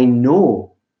 I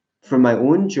know from my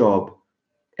own job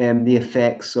the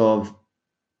effects of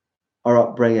our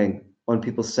upbringing on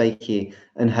people's psyche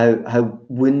and how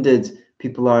wounded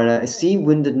people are. And I see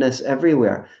woundedness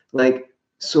everywhere.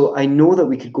 So I know that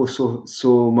we could go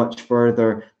so much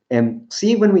further.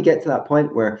 See, when we get to that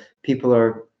point where people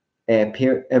are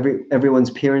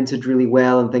everyone's parented really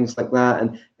well and things like that,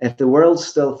 and if the world's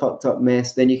still fucked up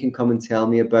mess, then you can come and tell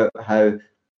me about how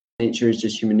nature is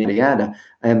just human yada.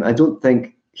 I don't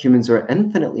think humans are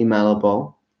infinitely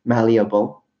malleable,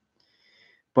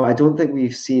 but I don't think we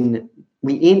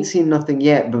ain't seen nothing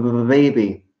yet,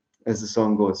 baby, as the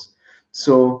song goes.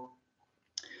 So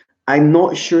I'm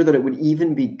not sure that it would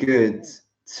even be good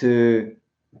to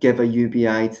give a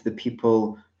UBI to the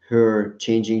people who are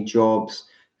changing jobs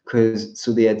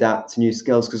so they adapt to new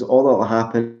skills, because all that will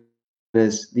happen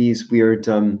is these weird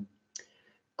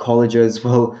colleges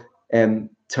will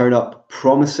turn up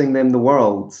promising them the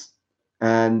world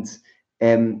and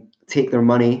take their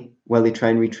money while they try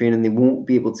and retrain, and they won't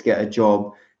be able to get a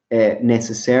job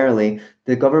necessarily.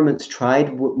 The government's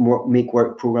tried make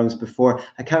work programs before.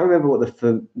 I can't remember what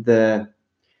the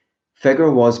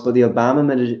figure was, but the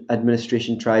Obama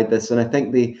administration tried this, and I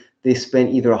think they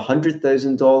spent either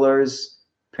 $100,000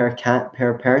 per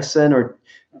person or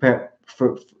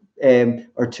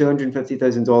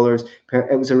 $250,000 per.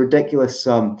 It was a ridiculous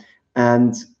sum,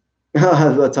 and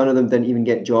a ton of them didn't even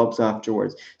get jobs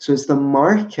afterwards. So it's the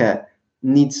market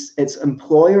its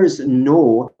employers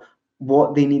know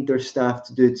what they need their staff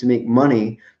to do to make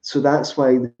money. So that's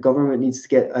why the government needs to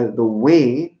get out of the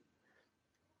way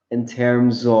in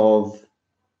terms of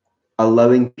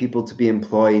allowing people to be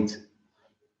employed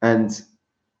and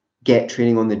get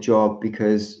training on the job,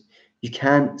 because you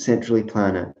can't centrally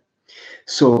plan it.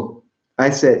 So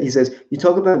he says, you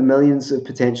talk about millions of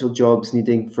potential jobs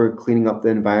needing for cleaning up the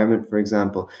environment, for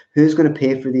example. Who's going to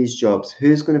pay for these jobs?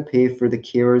 Who's going to pay for the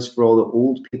carers for all the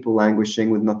old people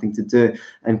languishing with nothing to do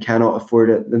and cannot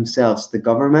afford it themselves? The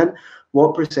government?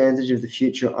 What percentage of the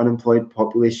future unemployed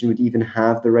population would even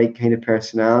have the right kind of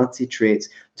personality traits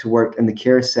to work in the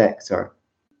care sector?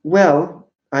 Well,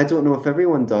 I don't know if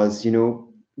everyone does,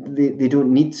 they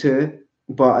don't need to,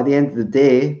 but at the end of the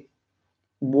day,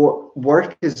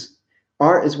 art is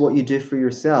what you do for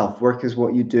yourself. Work is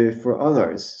what you do for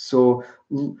others. So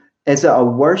is it a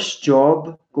worse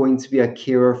job going to be a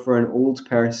carer for an old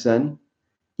person,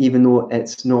 even though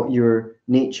it's not your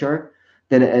nature,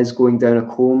 than it is going down a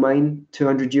coal mine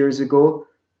 200 years ago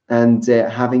and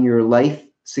having your life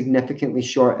significantly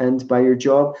shortened by your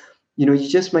job? You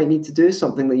just might need to do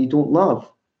something that you don't love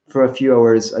for a few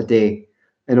hours a day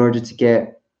in order to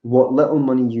get what little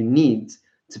money you need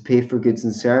to pay for goods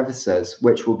and services,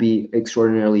 which will be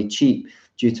extraordinarily cheap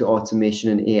due to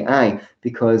automation and AI,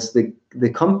 because the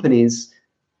companies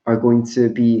are going to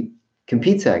be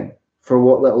competing for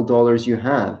what little dollars you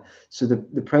have. So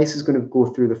the price is going to go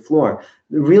through the floor.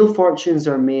 The real fortunes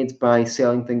are made by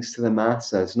selling things to the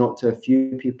masses, not to a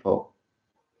few people.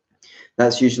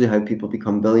 That's usually how people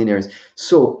become billionaires.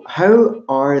 So how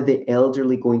are the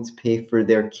elderly going to pay for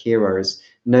their carers?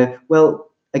 Now,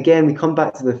 well, again, we come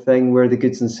back to the thing where the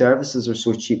goods and services are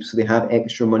so cheap, so they have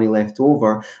extra money left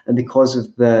over. And because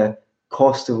of the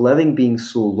cost of living being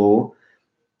so low,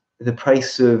 the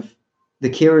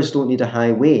carers don't need a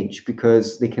high wage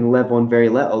because they can live on very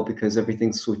little because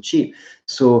everything's so cheap.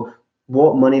 So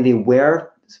what money they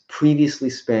were previously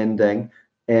spending,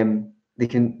 they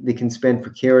can spend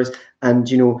for carers. And,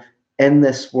 in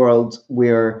this world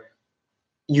where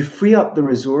you free up the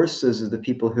resources of the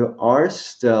people who are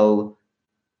still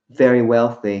very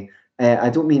wealthy. I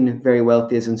don't mean very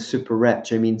wealthy as in super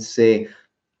rich. I mean, say,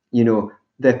 the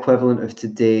equivalent of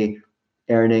today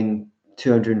earning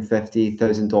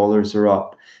 $250,000 or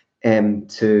up,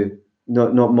 to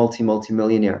not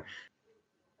multi-millionaire.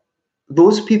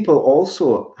 Those people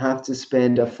also have to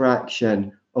spend a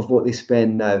fraction of what they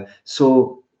spend now.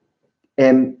 So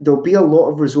there'll be a lot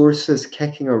of resources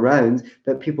kicking around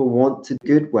that people want to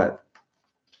do good with.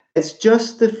 It's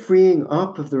just the freeing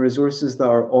up of the resources that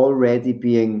are already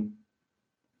being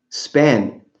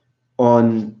spent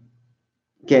on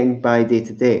getting by day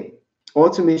to day.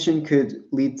 Automation could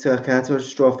lead to a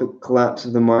catastrophic collapse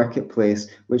of the marketplace,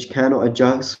 which cannot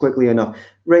adjust quickly enough.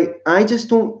 Right, I just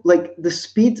don't like the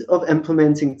speed of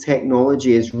implementing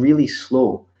technology is really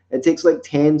slow. It takes like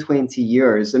 10, 20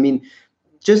 years. I mean,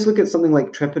 just look at something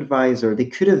like TripAdvisor. They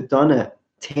could have done it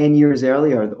 10 years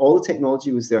earlier. All the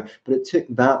technology was there, but it took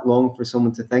that long for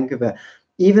someone to think of it.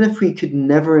 Even if we could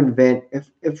never invent,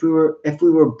 if we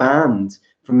were banned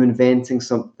from inventing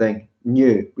something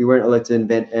new, we weren't allowed to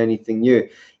invent anything new.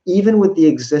 Even with the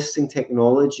existing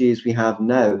technologies we have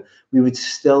now, we would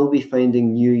still be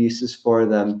finding new uses for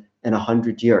them in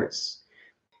 100 years.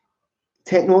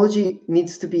 Technology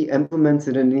needs to be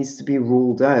implemented and needs to be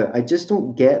rolled out. I just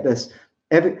don't get this.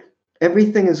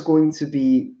 Everything is going to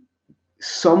be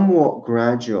somewhat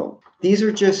gradual. These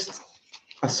are just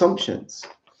assumptions.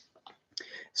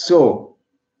 So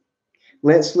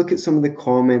let's look at some of the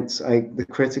comments, the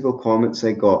critical comments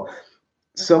I got.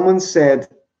 Someone said,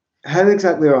 how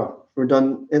exactly are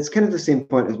redundant, it's kind of the same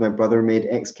point as my brother made,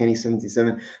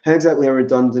 xKenny77, how exactly are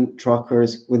redundant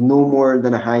truckers with no more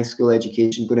than a high school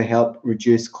education going to help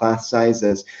reduce class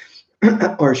sizes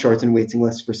or shorten waiting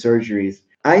lists for surgeries?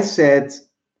 I said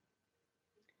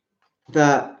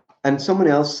that, and someone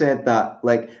else said that,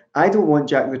 like, I don't want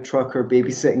Jack the Trucker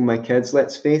babysitting my kids,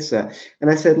 let's face it. And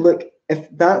I said, look, if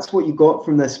that's what you got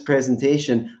from this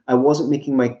presentation, I wasn't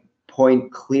making my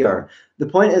point clear. The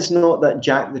point is not that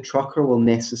Jack the Trucker will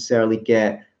necessarily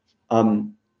get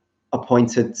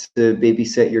appointed to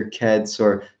babysit your kids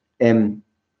or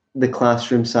the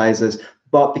classroom sizes,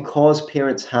 but because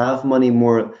parents have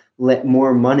more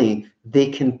money, they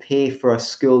can pay for a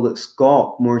school that's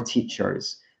got more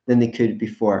teachers than they could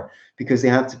before because they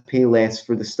have to pay less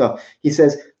for the stuff. He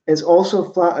says it's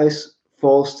also flat out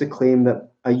false to claim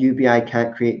that a UBI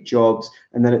can't create jobs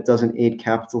and that it doesn't aid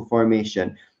capital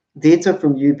formation. Data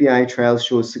from UBI trials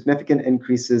shows significant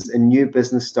increases in new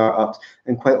business startups,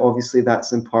 and quite obviously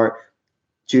that's in part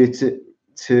due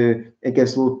to it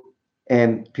gives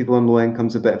people on low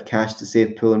incomes a bit of cash to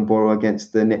save, pool, and borrow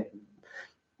against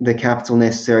the capital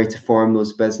necessary to form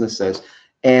those businesses.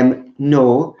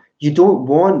 No, you don't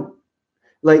want,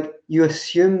 like, you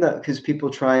assume that because people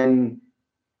try and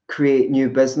create new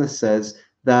businesses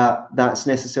that's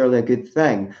necessarily a good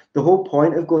thing. The whole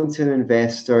point of going to an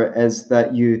investor is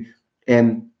that you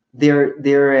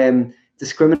they're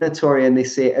discriminatory and they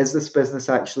say, is this business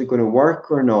actually going to work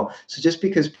or not? So just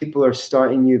because people are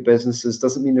starting new businesses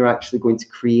doesn't mean they're actually going to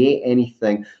create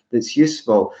anything that's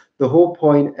useful. The whole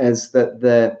point is that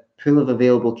the pool of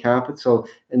available capital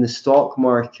in the stock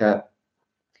market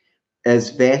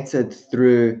is vetted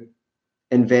through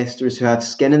investors who have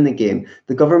skin in the game.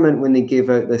 The government, when they gave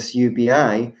out this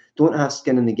UBI, don't have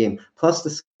skin in the game. Plus,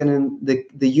 the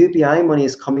UBI money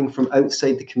is coming from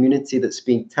outside the community that's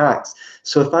being taxed.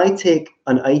 So if I take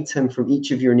an item from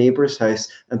each of your neighbor's house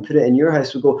and put it in your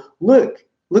house, we go, look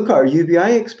at our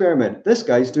UBI experiment. This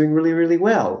guy's doing really, really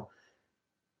well.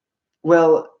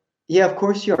 Well, yeah, of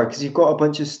course you are, because you've got a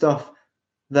bunch of stuff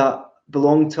that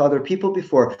belonged to other people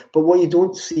before. But what you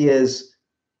don't see is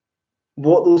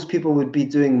what those people would be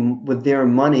doing with their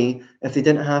money if they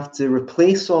didn't have to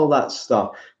replace all that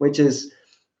stuff, which is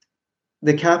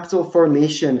the capital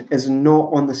formation is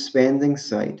not on the spending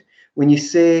side. When you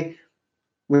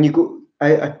go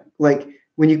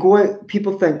out,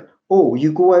 people think, oh,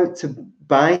 you go out to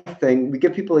buy things, we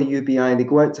give people a UBI, they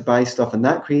go out to buy stuff, and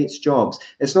that creates jobs.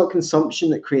 It's not consumption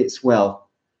that creates wealth.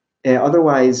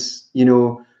 Otherwise,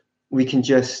 we can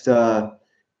just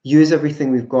use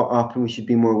everything we've got up and we should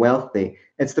be more wealthy.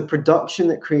 It's the production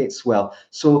that creates wealth.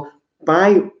 So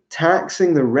by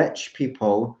taxing the rich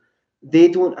people, they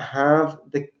don't have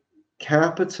the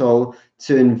capital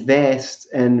to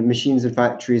invest in machines and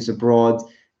factories abroad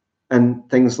and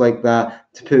things like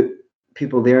that to put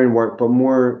people there in work, but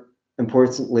more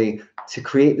importantly, to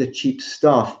create the cheap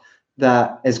stuff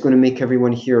that is going to make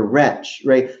everyone here rich,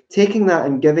 right? Taking that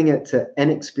and giving it to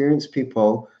inexperienced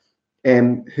people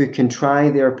who can try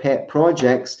their pet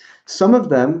projects, some of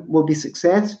them will be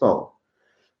successful,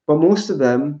 but most of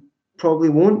them probably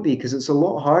won't be, because it's a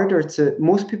lot harder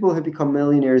most people who become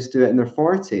millionaires do it in their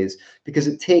 40s, because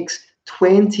it takes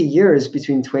 20 years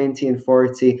between 20 and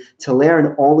 40 to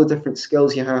learn all the different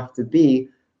skills you have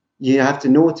to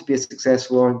know to be a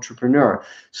successful entrepreneur.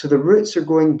 So the roots are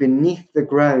going beneath the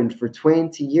ground for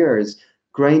 20 years,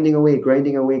 grinding away,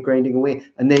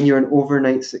 and then you're an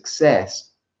overnight success.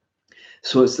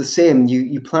 So it's the same.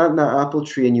 You plant that apple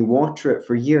tree and you water it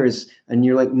for years, and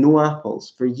you're like, no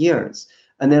apples for years.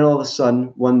 And then all of a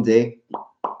sudden, one day,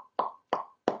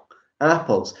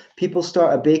 apples. People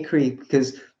start a bakery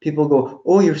because people go,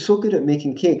 oh, you're so good at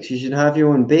making cakes, you should have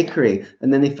your own bakery.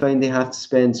 And then they find they have to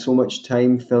spend so much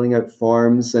time filling out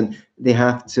forms, and they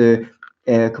have to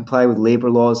comply with labor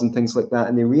laws and things like that.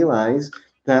 And they realize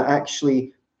that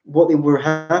actually what they were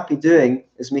happy doing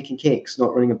is making cakes,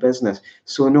 not running a business.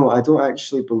 So no, I don't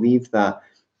actually believe that.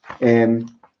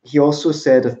 He also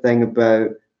said a thing about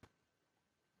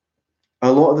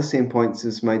a lot of the same points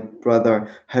as my brother.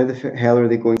 How the hell are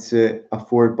they going to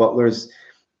afford butlers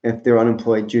if they're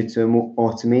unemployed due to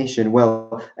automation?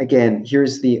 Well, again,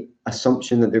 here's the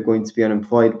assumption that they're going to be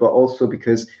unemployed, but also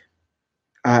because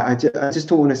I just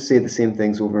don't want to say the same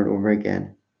things over and over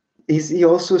again. He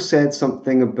also said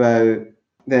something about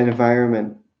the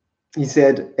environment. He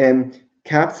said,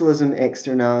 capitalism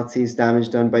externalities, damage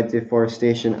done by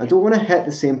deforestation. I don't want to hit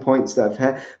the same points that I've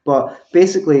hit, but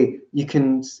basically you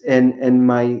can, in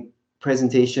my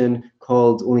presentation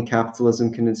called Only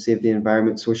Capitalism Can Save the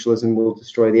Environment, Socialism Will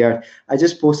Destroy the Earth, I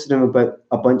just posted him about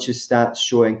a bunch of stats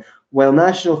showing while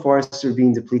national forests are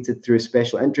being depleted through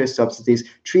special interest subsidies,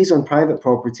 trees on private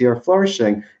property are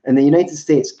flourishing. In the United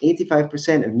States,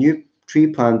 85% of new tree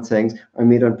plantings are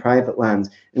made on private lands.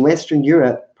 In Western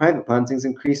Europe, private plantings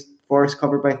increased forest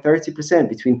cover by 30%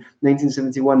 between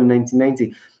 1971 and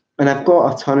 1990. And I've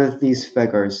got a ton of these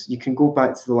figures. You can go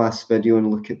back to the last video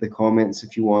and look at the comments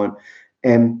if you want.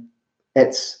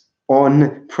 It's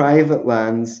on private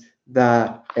lands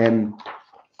that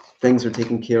things are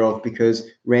taken care of, because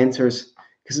renters,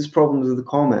 because it's problems with the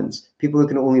commons. People who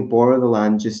can only borrow the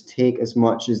land just take as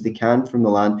much as they can from the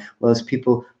land, whereas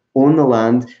people own the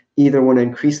land, either want to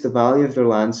increase the value of their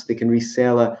land so they can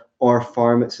resell it or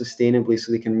farm it sustainably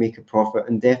so they can make a profit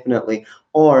indefinitely.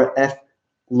 Or if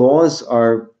laws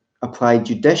are applied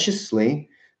judiciously,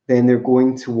 then they're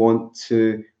going to want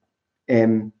to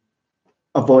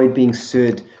avoid being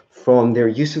sued from their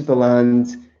use of the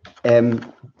land.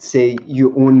 Say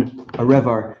you own a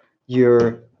river,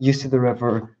 your use of the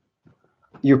river,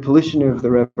 your pollution of the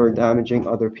river damaging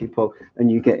other people,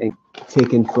 and you getting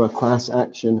taken for a class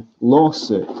action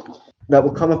lawsuit. That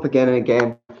will come up again and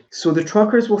again. So the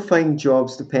truckers will find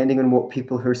jobs depending on what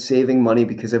people who are saving money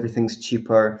because everything's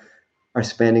cheaper are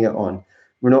spending it on.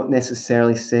 We're not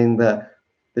necessarily saying that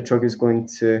the trucker is going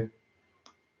to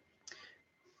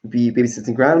be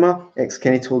babysitting grandma.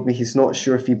 Kenny told me he's not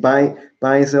sure if he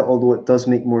buys it, although it does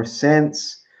make more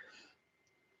sense.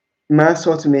 Mass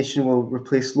automation will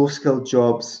replace low-skilled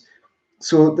jobs.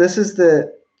 So this is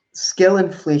the skill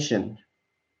inflation.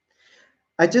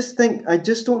 I just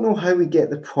don't know how we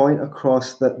get the point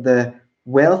across that the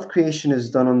wealth creation is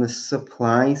done on the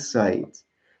supply side.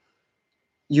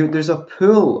 There's a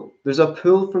pull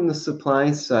from the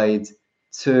supply side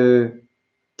to,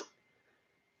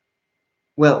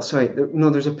 well, sorry,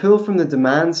 no, there's a pull from the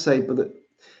demand side, but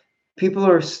people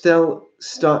are still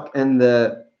stuck in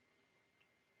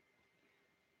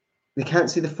they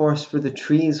can't see the forest for the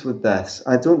trees with this.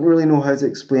 I don't really know how to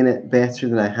explain it better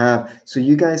than I have. So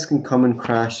you guys can come and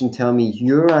crash and tell me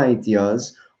your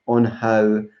ideas on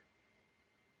how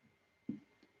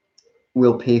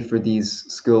we'll pay for these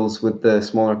schools with the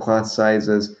smaller class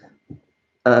sizes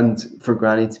and for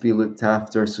Granny to be looked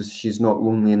after so she's not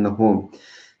lonely in the home.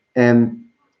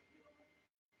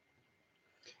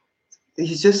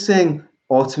 He's just saying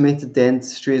automated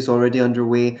dentistry is already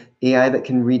underway. AI that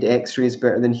can read x-rays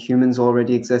better than humans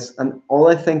already exists. And all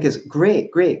I think is great.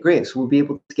 So we'll be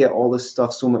able to get all this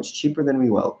stuff so much cheaper than we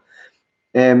will.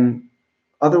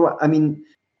 Otherwise, I mean,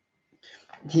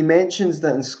 he mentions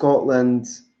that in Scotland,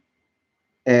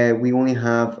 we only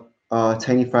have a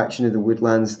tiny fraction of the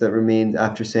woodlands that remained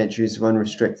after centuries of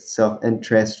unrestricted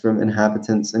self-interest from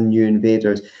inhabitants and new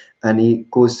invaders. And he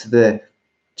goes to the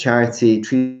charity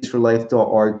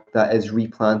treesforlife.org that is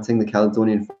replanting the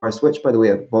Caledonian forest, which, by the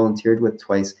way, I've volunteered with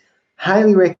twice.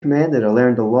 Highly recommended. I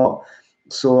learned a lot.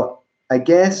 So I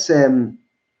guess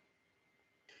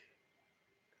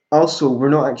also we're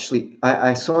not actually,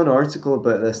 I saw an article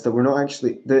about this, that we're not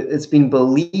actually, it's been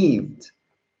believed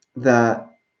that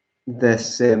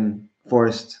this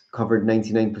forest covered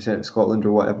 99% of Scotland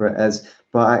or whatever it is,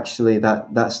 but actually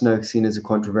that's now seen as a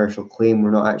controversial claim.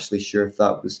 We're not actually sure if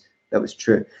that was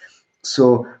true.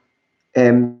 So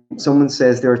someone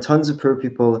says there are tons of poor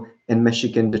people in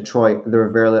Michigan, Detroit. There are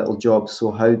very little jobs.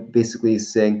 So how basically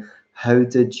is saying, how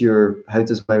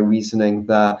does my reasoning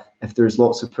that if there's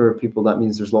lots of poor people, that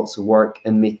means there's lots of work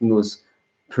and making those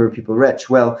poor people rich?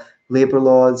 Well, labor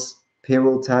laws,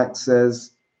 payroll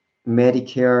taxes,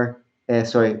 Medicare,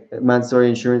 mandatory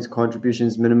insurance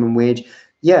contributions, minimum wage.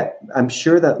 Yeah, I'm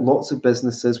sure that lots of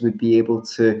businesses would be able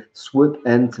to swoop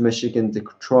into Michigan,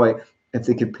 Detroit, if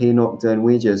they could pay knockdown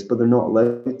wages, but they're not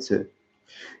allowed to.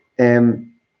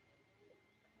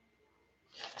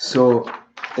 So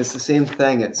it's the same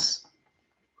thing. It's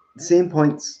the same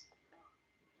points.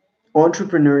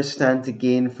 Entrepreneurs stand to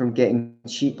gain from getting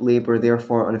cheap labor.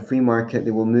 Therefore, on a free market,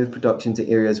 they will move production to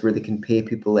areas where they can pay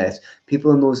people less.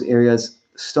 People in those areas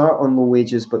start on low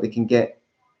wages, but they can get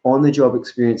on-the-job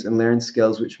experience and learn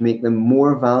skills which make them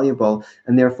more valuable,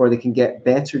 and therefore they can get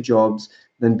better jobs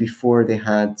than before they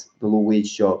had the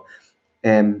low-wage job.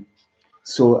 And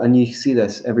you see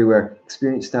this everywhere.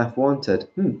 Experienced staff wanted.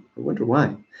 I wonder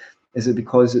why. Is it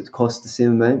because it costs the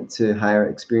same amount to hire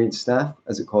experienced staff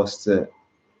as it costs to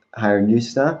hire new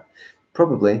staff?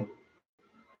 Probably.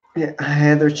 Yeah,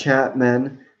 Heather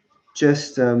Chapman,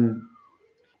 just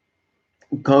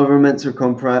governments are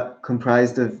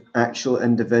comprised of actual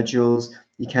individuals.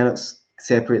 You cannot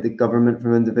separate the government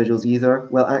from individuals either.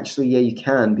 Well, actually, yeah, you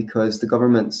can, because the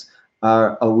governments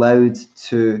are allowed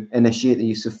to initiate the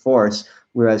use of force,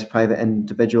 whereas private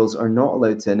individuals are not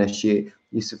allowed to initiate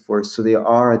use of force. So they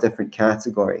are a different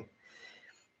category.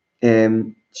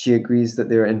 She agrees that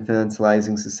they're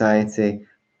infantilizing society.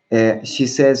 She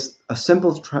says a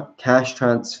simple cash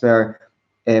transfer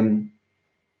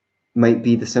might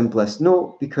be the simplest.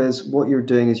 No, because what you're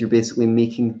doing is you're basically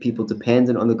making people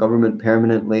dependent on the government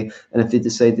permanently. And if they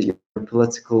decide that you're a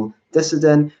political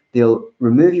dissident, they'll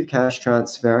remove your cash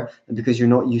transfer. And because you're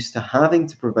not used to having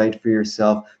to provide for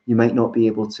yourself, you might not be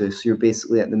able to. So you're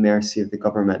basically at the mercy of the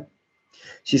government.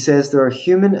 She says there are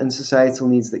human and societal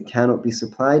needs that cannot be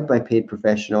supplied by paid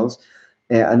professionals.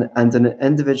 And an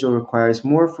individual requires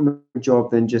more from a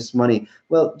job than just money.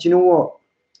 Well, do you know what?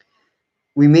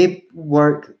 We may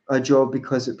work a job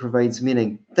because it provides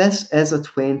meaning. This is a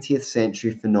 20th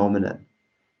century phenomenon,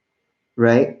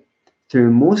 right?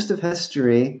 Through most of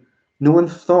history, no one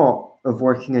thought of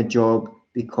working a job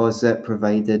because it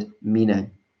provided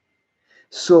meaning.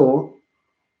 So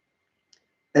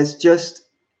it's just,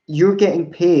 you're getting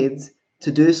paid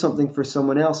to do something for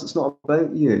someone else. It's not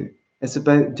about you. It's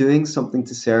about doing something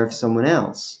to serve someone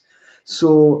else.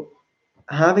 So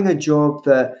having a job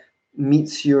that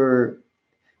meets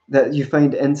that you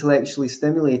find intellectually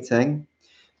stimulating,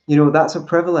 that's a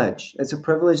privilege. It's a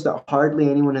privilege that hardly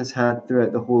anyone has had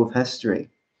throughout the whole of history.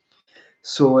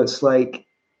 So it's like,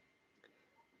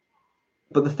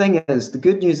 but the thing is, the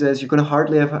good news is you're going to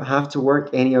hardly have to work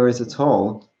any hours at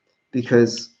all,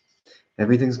 because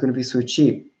everything's going to be so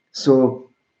cheap. So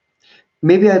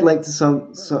maybe I'd like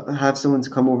to have someone to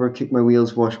come over, kick my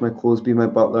wheels, wash my clothes, be my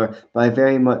butler. But I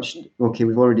very much, okay,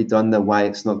 we've already done the why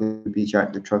it's not going to be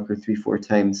Jack the Trucker 3-4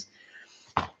 times.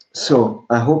 So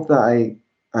I hope that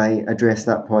I address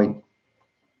that point.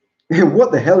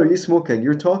 What the hell are you smoking?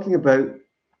 You're talking about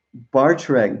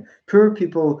bartering. Poor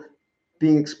people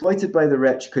being exploited by the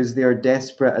rich because they are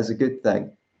desperate as a good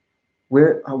thing.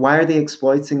 Why are they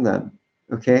exploiting them?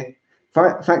 Okay.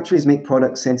 Factories make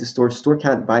products, sent to stores. Store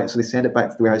can't buy it, so they send it back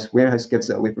to the warehouse. Warehouse gives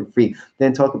it away for free.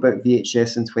 Then talk about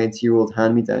VHS and 20-year-old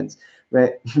hand-me-downs.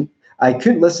 Right. I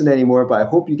couldn't listen anymore, but I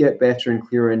hope you get better and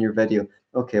clearer in your video.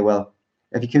 Okay, well,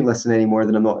 if you couldn't listen anymore,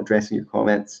 then I'm not addressing your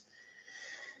comments.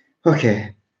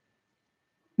 Okay.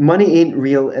 Money ain't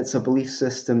real. It's a belief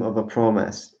system of a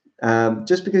promise.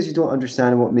 Just because you don't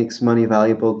understand what makes money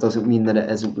valuable doesn't mean that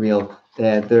it isn't real.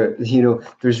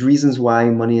 There's reasons why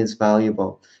money is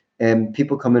valuable.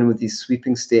 People come in with these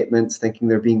sweeping statements thinking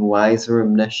they're being wise or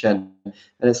omniscient. And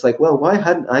it's like, well, why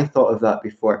hadn't I thought of that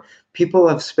before? People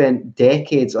have spent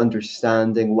decades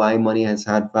understanding why money has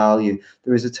had value.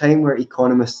 There was a time where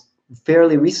economists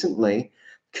fairly recently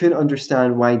couldn't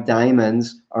understand why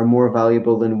diamonds are more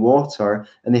valuable than water,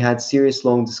 and they had serious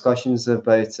long discussions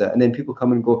about it. And then people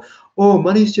come and go, oh,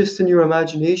 money's just in your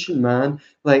imagination, man.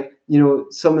 Like,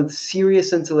 some of the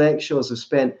serious intellectuals have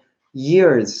spent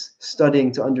years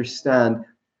studying to understand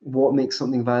what makes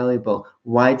something valuable.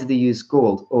 Why do they use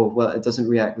gold? Oh, well, it doesn't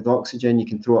react with oxygen. You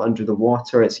can throw it under the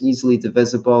water. It's easily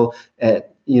divisible.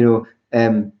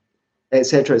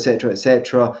 Etc., etc.,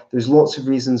 etc. There's lots of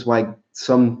reasons why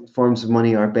some forms of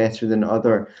money are better than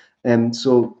other.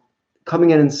 So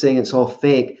coming in and saying it's all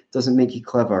fake doesn't make you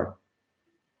clever.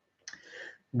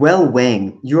 Well,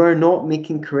 Wang, you are not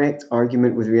making correct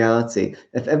argument with reality.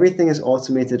 If everything is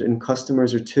automated and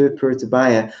customers are too poor to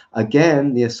buy it,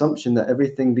 again, the assumption that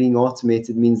everything being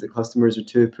automated means that customers are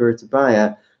too poor to buy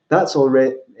it, that's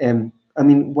already,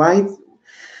 why?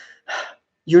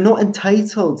 You're not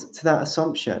entitled to that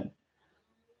assumption.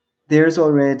 There's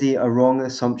already a wrong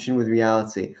assumption with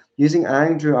reality. Using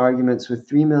Andrew arguments with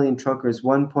 3 million truckers,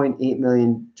 1.8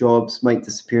 million jobs might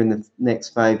disappear in the next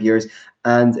 5 years.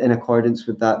 And in accordance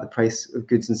with that, the price of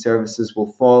goods and services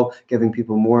will fall, giving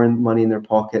people more money in their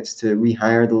pockets to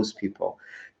rehire those people.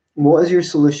 What is your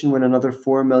solution when another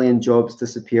 4 million jobs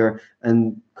disappear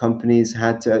and companies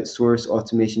had to outsource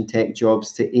automation tech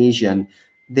jobs to Asian?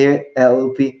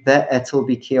 It'll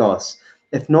be chaos.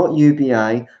 If not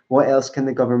UBI, what else can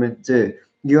the government do?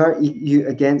 You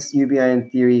against UBI in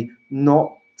theory,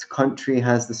 not country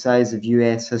has the size of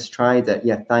US has tried it.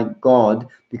 Yeah, thank God,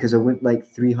 because I wouldn't like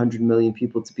 300 million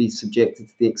people to be subjected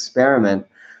to the experiment.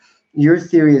 Your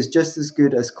theory is just as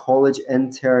good as college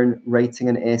intern writing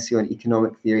an essay on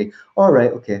economic theory. All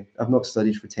right, okay, I've not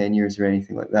studied for 10 years or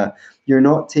anything like that. You're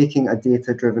not taking a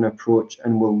data-driven approach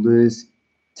and will lose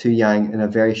to Yang in a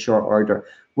very short order.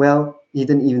 Well, he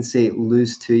didn't even say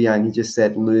lose to Yang, he just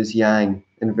said lose Yang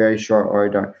in very short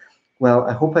order. Well,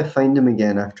 I hope I find him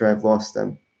again after I've lost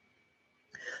him.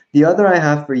 The other I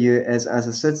have for you is, as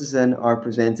a citizen are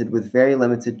presented with very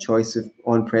limited choice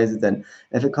on president.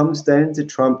 If it comes down to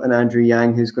Trump and Andrew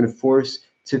Yang, who's going to force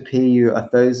to pay you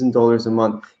 $1,000 a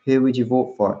month, who would you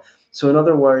vote for? So in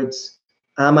other words,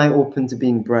 am I open to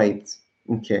being bribed?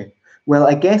 Okay. Well,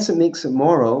 I guess it makes it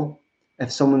moral if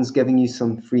someone's giving you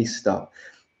some free stuff.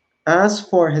 As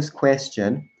for his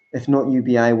question, if not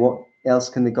UBI, what else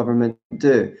can the government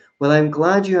do? Well, I'm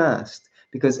glad you asked,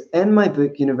 because in my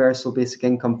book, Universal Basic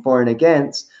Income For and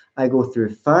Against, I go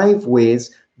through 5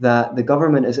 ways that the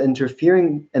government is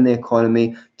interfering in the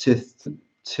economy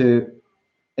to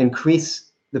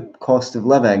increase the cost of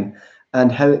living,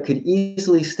 and how it could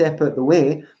easily step out the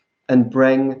way and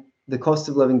bring the cost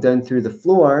of living down through the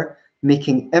floor,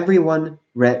 making everyone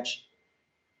rich,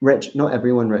 not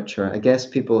everyone richer. I guess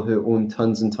people who own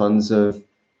tons and tons of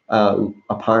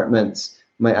apartments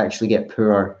might actually get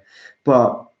poorer,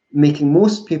 but making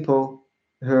most people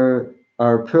who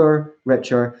are poor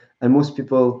richer, and those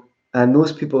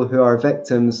people who are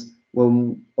victims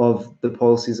of the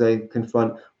policies I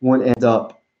confront won't end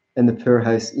up in the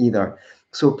poorhouse either.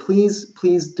 So please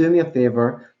do me a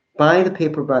favor, buy the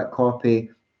paperback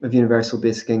copy of Universal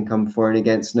Basic Income For and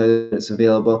Against now that it's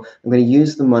available. I'm going to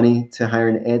use the money to hire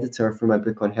an editor for my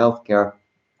book on healthcare,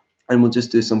 and we'll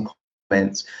just do some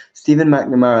comments. Stephen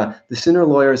McNamara, the sooner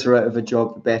lawyers are out of a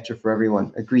job, the better for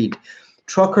everyone. Agreed.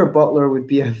 Trucker Butler would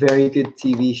be a very good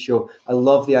TV show. I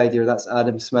love the idea. That's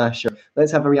Adam Smasher.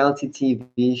 Let's have a reality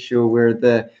TV show where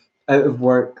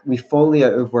we follow the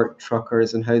out of work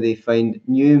truckers and how they find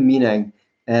new meaning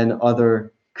in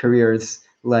other careers,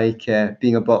 like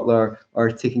being a butler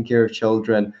or taking care of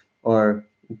children or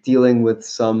dealing with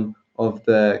some of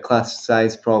the class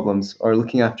size problems or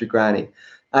looking after granny.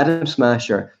 Adam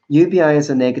Smasher, UBI is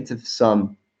negative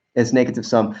sum.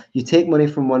 You take money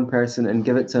from one person and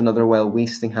give it to another while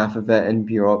wasting half of it in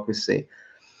bureaucracy.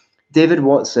 David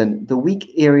Watson, the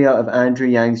weak area of Andrew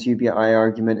Yang's UBI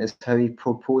argument is how he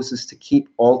proposes to keep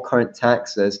all current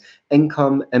taxes,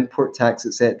 income, import tax,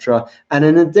 etc., and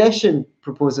in addition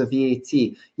propose a VAT.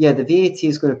 Yeah, the VAT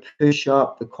is going to push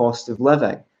up the cost of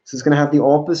living. So it's going to have the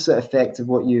opposite effect of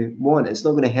what you want. It's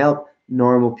not going to help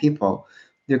normal people.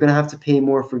 They're going to have to pay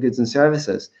more for goods and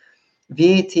services.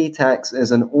 VAT tax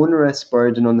is an onerous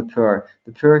burden on the poor.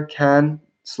 The poor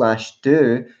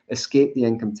can/do escape the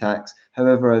income tax.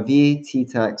 However, a VAT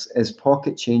tax is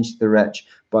pocket change to the rich,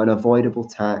 but an unavoidable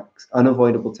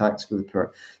tax for the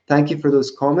poor. Thank you for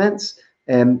those comments.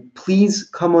 Please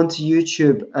come onto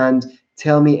YouTube and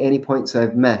tell me any points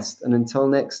I've missed. And until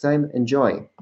next time, enjoy.